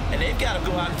 and they've got to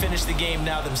go out and finish the game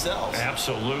now themselves.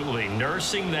 Absolutely.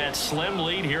 Nursing that slim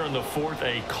lead here in the 4th,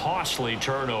 a costly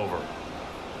turnover.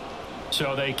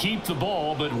 So they keep the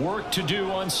ball, but work to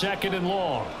do on 2nd and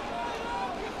long.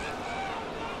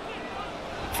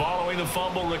 Following the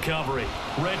fumble recovery,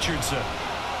 Richardson.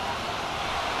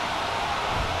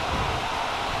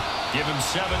 Give him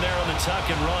 7 there on the tuck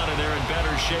and run, and they're in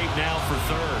better shape now for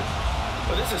third.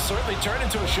 Well, this has certainly turned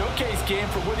into a showcase game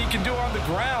for what he can do on the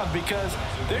ground because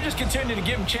they're just continuing to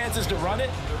give him chances to run it,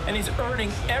 and he's earning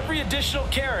every additional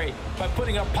carry by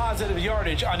putting up positive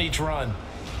yardage on each run.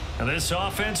 And this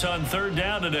offense on third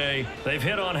down today, they've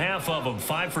hit on half of them,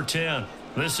 5 for 10.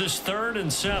 This is 3rd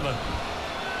and 7.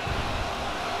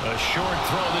 A short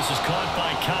throw. This is caught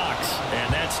by Cox,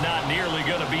 and that's not nearly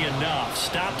going to be enough.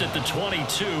 Stopped at the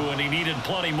 22, and he needed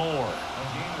plenty more.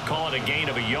 Call it a gain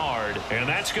of a yard, and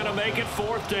that's going to make it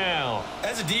 4th down.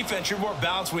 As a defense, you're more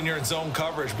balanced when you're in zone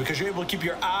coverage because you're able to keep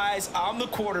your eyes on the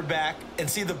quarterback and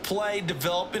see the play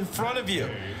develop in front of you.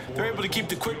 They're able to keep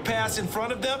the quick pass in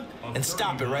front of them and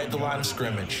stop it right at the line of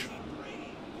scrimmage.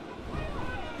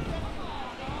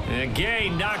 And Gay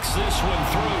knocks this one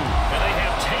through, and they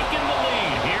have taken the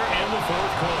lead here in the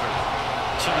 4th quarter.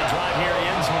 So the drive here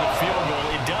ends with a field goal.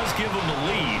 It does give them the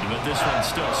lead, but this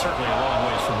one's still certainly a long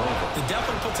ways from over. It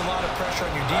definitely puts a lot of pressure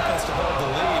on your defense to hold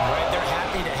the lead, right? They're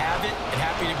happy to have it and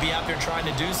happy to be out there trying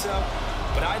to do so.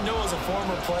 But I know as a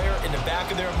former player, in the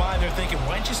back of their mind, they're thinking,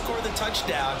 why don't you score the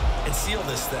touchdown and seal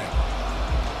this thing?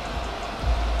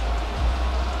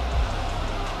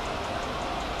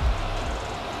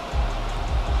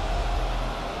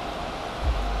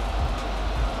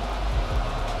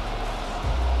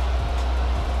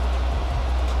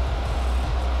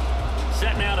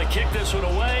 Set now to kick this one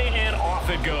away, and off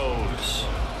it goes.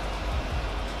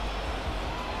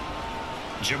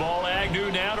 Jamal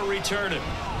Agnew now to return it.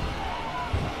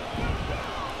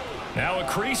 Now a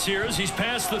crease here as he's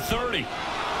past the 30.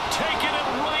 Taking it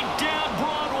right down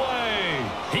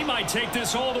Broadway. He might take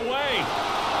this all the way.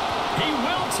 He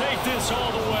will take this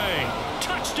all the way.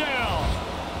 Touchdown.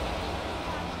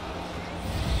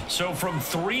 So from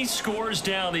 3 scores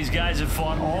down, these guys have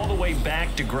fought all the way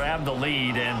back to grab the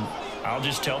lead, and I'll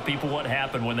just tell people what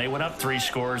happened when they went up 3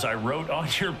 scores. I wrote on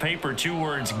your paper 2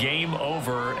 words, game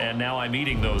over, and now I'm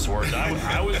eating those words.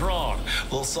 I was wrong. A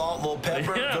little salt, a little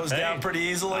pepper, goes down pretty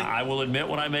easily. I will admit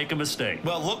when I make a mistake.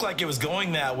 Well, it looked like it was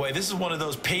going that way. This is one of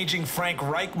those paging Frank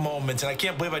Reich moments, and I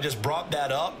can't believe I just brought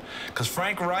that up because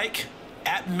Frank Reich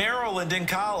at Maryland in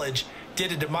college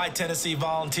did it to my Tennessee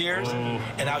Volunteers, and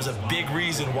that was a big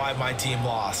reason why my team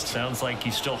lost. Sounds like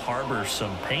you still harbor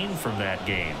some pain from that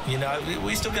game. You know,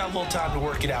 we still got a little time to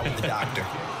work it out with the doctor.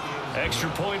 Extra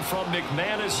point from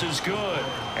McManus is good,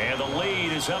 and the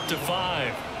lead is up to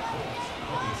 5.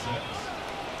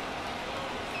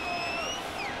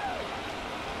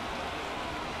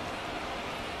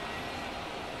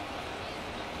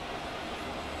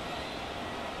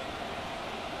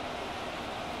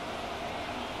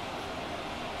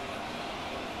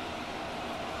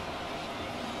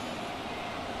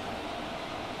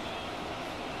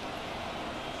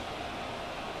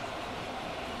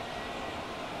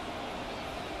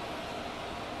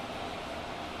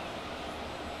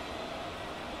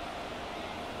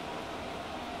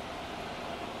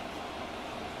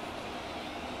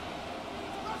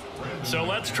 So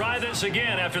let's try this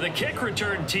again. After the kick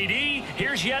return TD,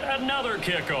 here's yet another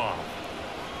kickoff.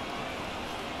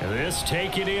 And this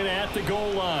taken in at the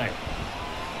goal line.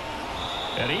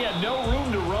 And he had no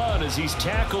room to run as he's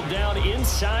tackled down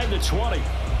inside the 20.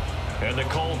 And the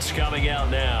Colts coming out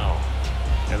now.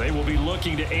 And they will be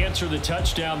looking to answer the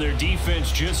touchdown their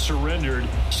defense just surrendered.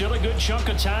 Still a good chunk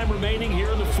of time remaining here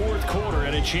in the 4th quarter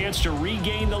and a chance to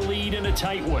regain the lead in a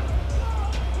tight one.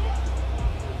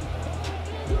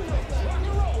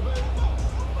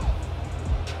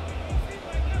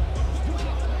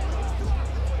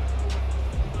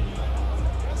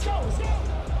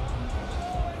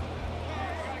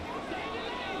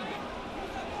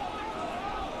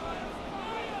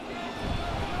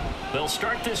 They'll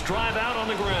start this drive out on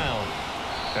the ground.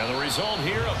 And the result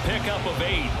here, a pickup of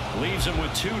 8. Leaves them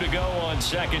with 2 to go on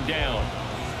 2nd down.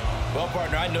 Well,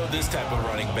 partner, I know this type of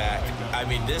running back. I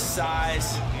mean, this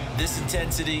size, this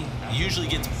intensity usually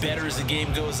gets better as the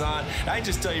game goes on. I can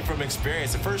just tell you from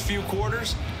experience, the first few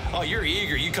quarters, oh, you're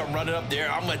eager. You come running up there,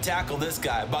 I'm going to tackle this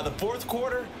guy. By the 4th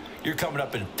quarter, you're coming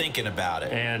up and thinking about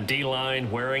it. And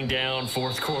D-line wearing down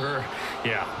 4th quarter.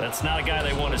 Yeah, that's not a guy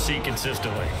they want to see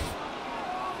consistently.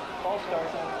 Awesome.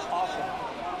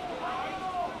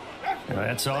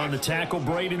 That's on the tackle,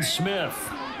 Braden Smith.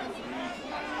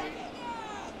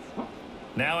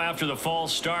 Now after the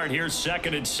false start, here's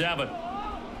 2nd and 7.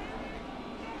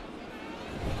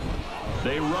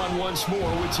 They run once more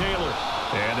with Taylor.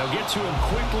 And they'll get to him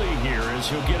quickly here as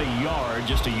he'll get a yard,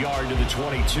 just a yard to the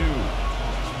 22.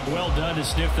 Well done to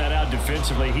sniff that out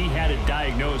defensively. He had it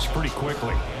diagnosed pretty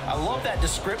quickly. I love that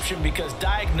description because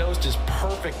diagnosed is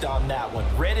perfect on that one.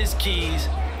 Read his keys,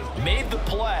 made the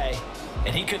play,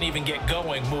 and he couldn't even get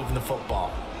going moving the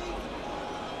football.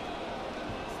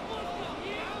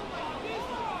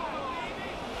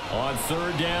 On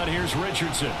third down, here's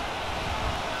Richardson.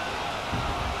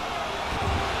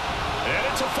 And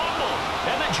it's a fumble.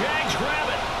 And the Jags grab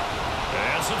it.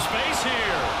 And some space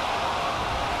here.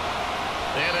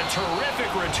 And a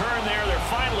terrific return there. They're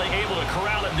finally able to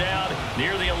corral it down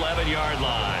near the 11-yard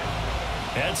line.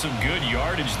 Had some good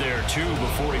yardage there, too,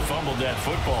 before he fumbled that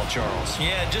football, Charles.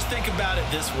 Yeah, just think about it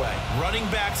this way. Running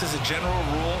backs, as a general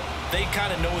rule, they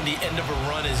kind of know when the end of a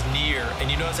run is near,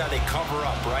 and you notice how they cover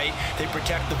up, right? They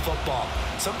protect the football.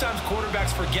 Sometimes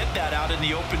quarterbacks forget that out in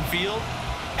the open field.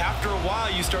 After a while,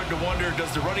 you start to wonder,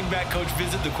 does the running back coach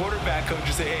visit the quarterback coach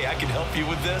and say, hey, I can help you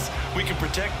with this? We can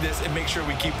protect this and make sure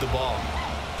we keep the ball.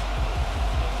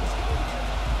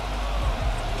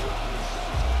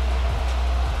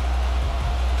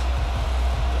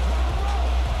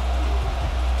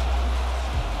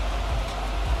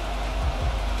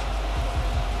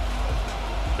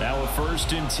 Now a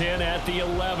 1st and 10 at the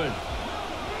 11.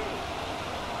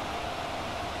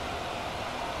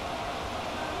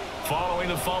 Following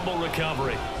the fumble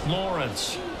recovery,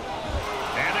 Lawrence.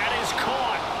 And that is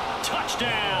caught.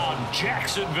 Touchdown,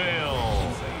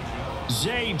 Jacksonville.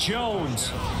 Zay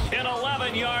Jones, an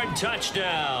 11-yard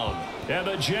touchdown. And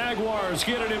the Jaguars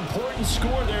get an important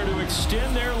score there to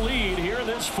extend their lead here in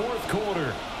this 4th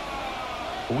quarter.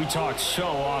 We talk so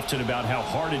often about how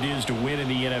hard it is to win in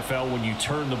the NFL when you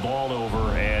turn the ball over,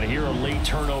 and here a late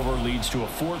turnover leads to a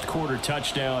 4th quarter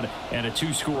touchdown and a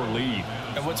 2-score lead.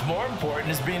 And what's more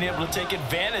important is being able to take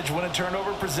advantage when a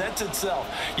turnover presents itself.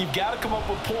 You've got to come up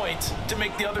with points to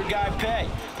make the other guy pay.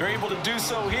 They're able to do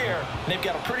so here, and they've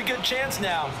got a pretty good chance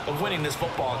now of winning this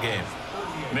football game.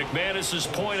 McManus's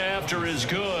point after is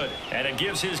good, and it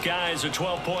gives his guys a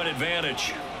 12-point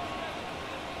advantage.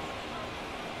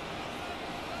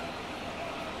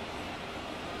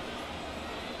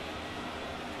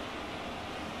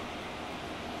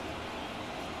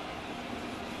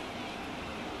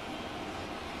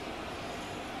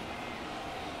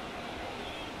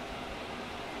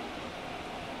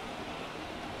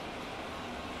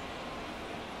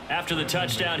 After the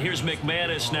touchdown, here's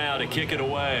McManus now to kick it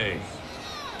away.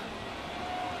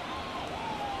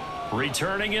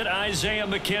 Returning it, Isaiah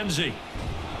McKenzie.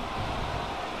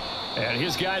 And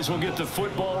his guys will get the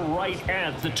football right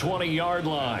at the 20-yard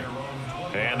line.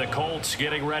 And the Colts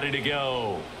getting ready to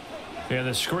go. And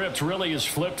the script really is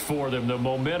flipped for them. The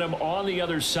momentum on the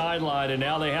other sideline, and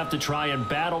now they have to try and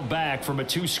battle back from a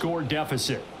 2-score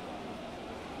deficit.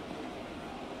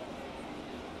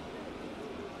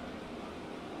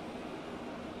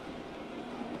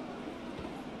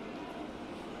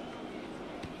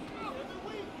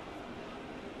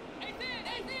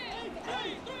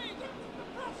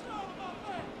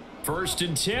 First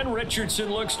and 10,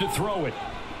 Richardson looks to throw it.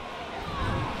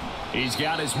 He's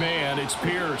got his man, it's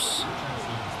Pierce.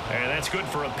 And that's good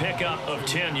for a pickup of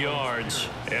 10 yards.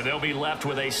 And they'll be left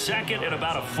with a 2nd and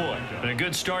about a foot. And a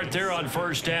good start there on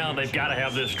 1st down. They've got to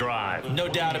have this drive. No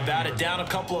doubt about it. Down a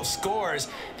couple of scores.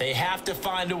 They have to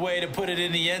find a way to put it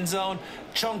in the end zone.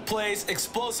 Chunk plays,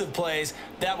 explosive plays.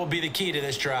 That will be the key to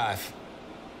this drive.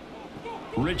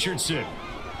 Richardson.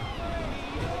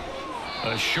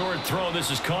 A short throw.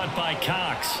 This is caught by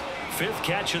Cox. 5th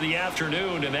catch of the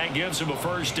afternoon, and that gives him a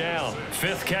 1st down.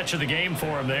 5th catch of the game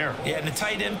for him there. Yeah, and the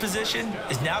tight end position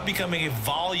is now becoming a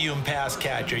volume pass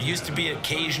catcher. Used to be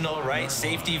occasional, right?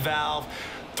 Safety valve.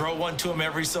 Throw one to him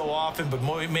every so often, but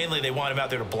mainly they want him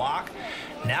out there to block.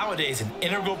 Nowadays, an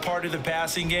integral part of the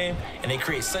passing game, and they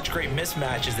create such great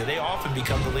mismatches that they often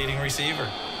become the leading receiver.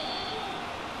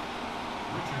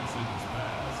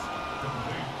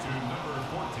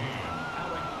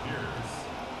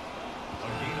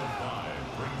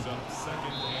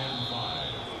 Line.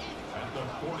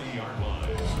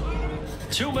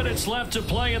 2 minutes left to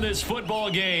play in this football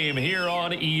game here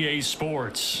on EA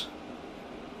Sports.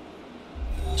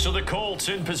 So the Colts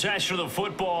in possession of the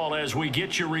football as we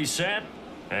get you reset.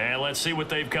 And let's see what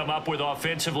they've come up with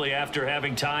offensively after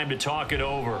having time to talk it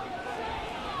over.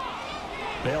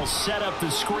 They'll set up the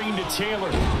screen to Taylor.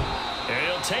 And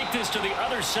he'll take this to the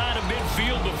other side of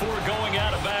midfield before going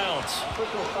out of bounds.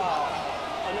 Personal foul.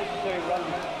 Unnecessary run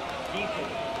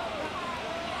defense.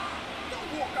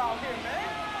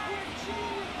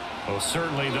 Well,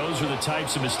 certainly those are the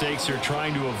types of mistakes they're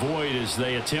trying to avoid as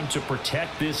they attempt to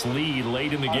protect this lead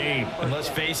late in the game. And let's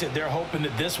face it, they're hoping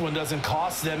that this one doesn't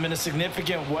cost them in a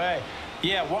significant way.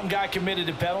 Yeah, one guy committed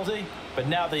a penalty, but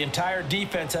now the entire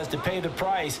defense has to pay the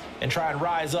price and try and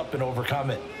rise up and overcome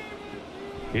it.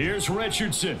 Here's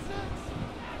Richardson.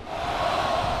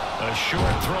 A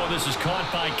short throw. This is caught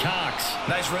by Cox.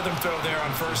 Nice rhythm throw there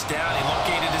on first down. He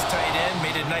located his tight end,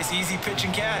 made a nice easy pitch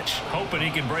and catch. Hoping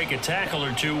he can break a tackle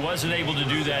or two. Wasn't able to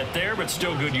do that there, but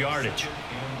still good yardage.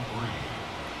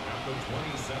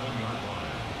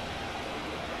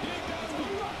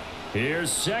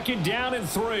 Here's 2nd down and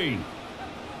 3.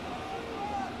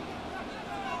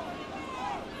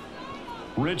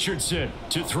 Richardson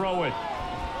to throw it.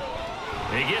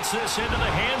 He gets this into the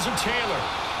hands of Taylor.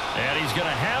 And he's going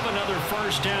to have another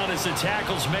first down as the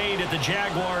tackle's made at the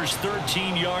Jaguars'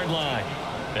 13-yard line.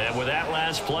 And with that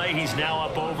last play, he's now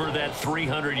up over that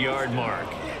 300-yard mark.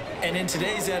 And in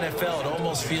today's NFL, it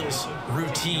almost feels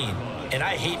routine. And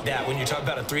I hate that when you talk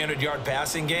about a 300-yard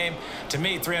passing game. To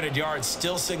me, 300 yards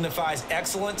still signifies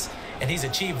excellence, and he's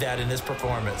achieved that in this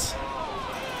performance.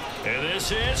 And this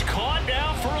is caught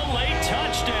down for a late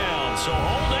touchdown. So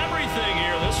hold everything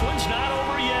here. This one's not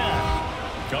over yet.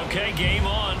 Okay, game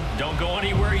on. Don't go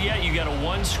anywhere yet. You got a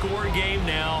one-score game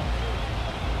now.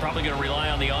 Probably going to rely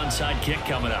on the onside kick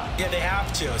coming up. Yeah, they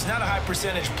have to. It's not a high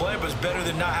percentage play, but it's better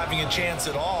than not having a chance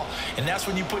at all. And that's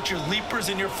when you put your leapers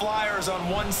and your flyers on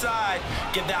one side,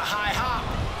 get that high hop,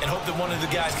 and hope that one of the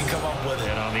guys can come up with it.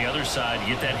 And on the other side,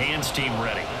 you get that hands team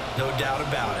ready. No doubt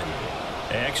about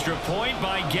it. Extra point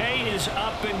by Gay is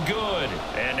up and good.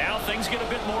 And now things get a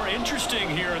bit more interesting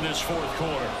here in this 4th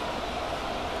quarter.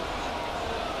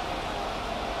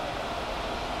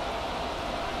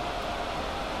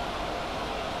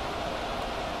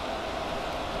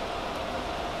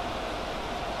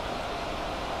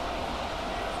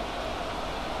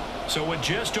 So with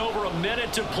just over a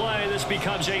minute to play, this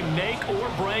becomes a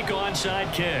make-or-break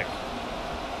onside kick.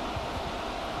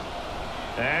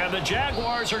 And the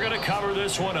Jaguars are going to cover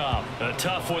this one up. A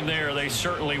tough one there. They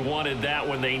certainly wanted that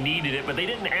when they needed it, but they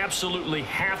didn't absolutely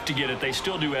have to get it. They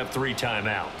still do have 3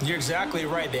 timeouts. You're exactly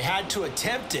right. They had to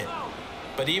attempt it.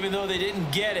 But even though they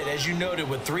didn't get it, as you noted,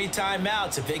 with 3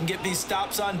 timeouts, if they can get these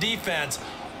stops on defense,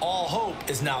 all hope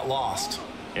is not lost.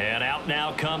 And out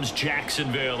now comes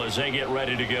Jacksonville as they get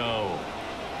ready to go.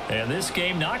 And this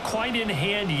game not quite in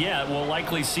hand yet. We'll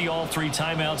likely see all 3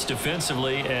 timeouts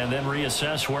defensively and then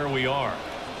reassess where we are.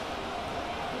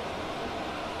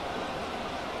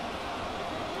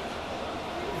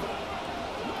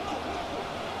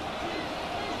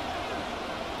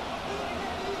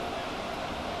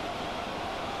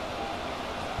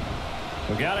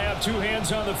 We've got to have 2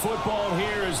 hands on the football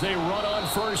here as they run on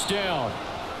first down.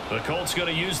 The Colts going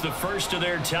to use the first of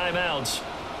their timeouts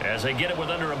as they get it with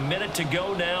under a minute to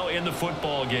go now in the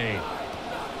football game.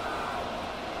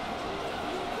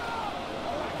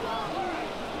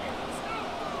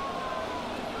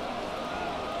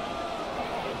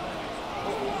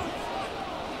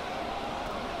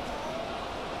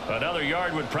 Another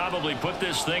yard would probably put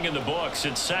this thing in the books.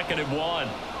 It's 2nd and 1.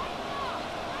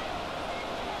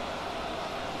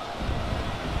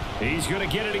 He's going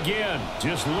to get it again.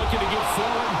 Just looking to get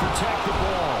forward and protect the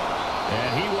ball.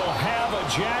 And he will have a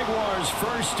Jaguars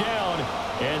first down,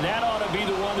 and that ought to be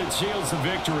the one that seals the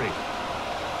victory.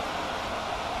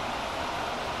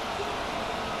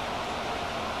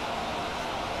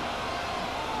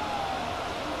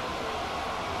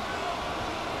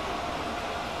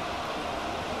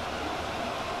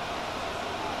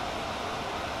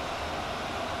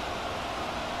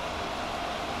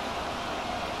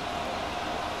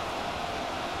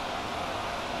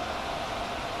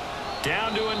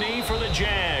 Down to a knee for the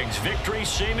Jags. Victory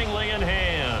seemingly in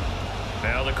hand.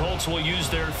 Now the Colts will use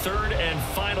their 3rd and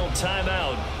final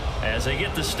timeout as they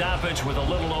get the stoppage with a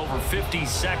little over 50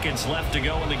 seconds left to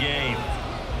go in the game.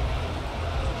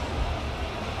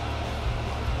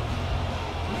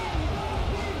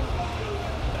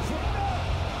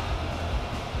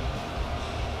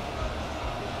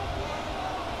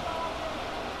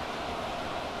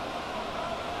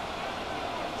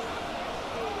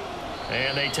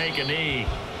 And they take a knee.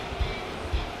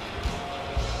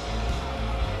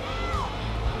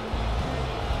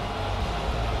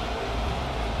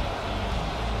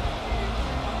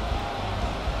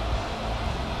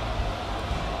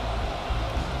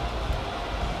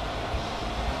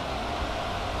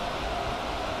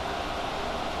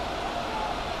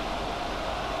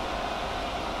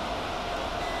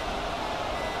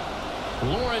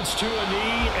 Lawrence to a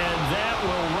knee, and that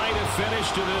will write a finish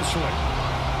to this one.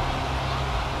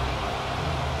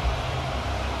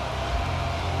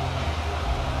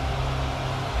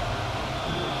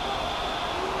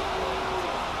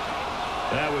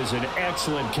 That was an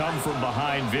excellent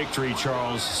come-from-behind victory,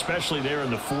 Charles, especially there in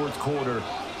the 4th quarter.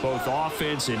 Both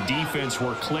offense and defense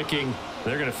were clicking.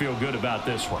 They're going to feel good about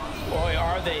this one. Boy,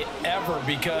 are they ever,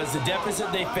 because the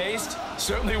deficit they faced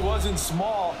certainly wasn't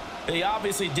small. They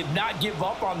obviously did not give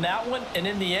up on that one, and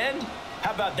in the end,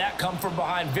 how about that come from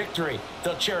behind victory?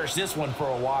 They'll cherish this one for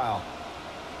a while.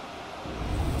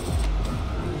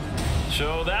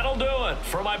 So that'll do it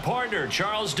for my partner,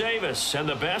 Charles Davis, and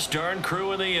the best darn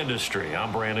crew in the industry.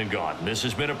 I'm Brandon Gaudin. This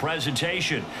has been a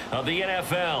presentation of the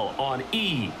NFL on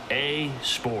EA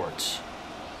Sports.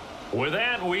 With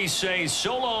that, we say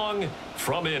so long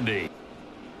from Indy.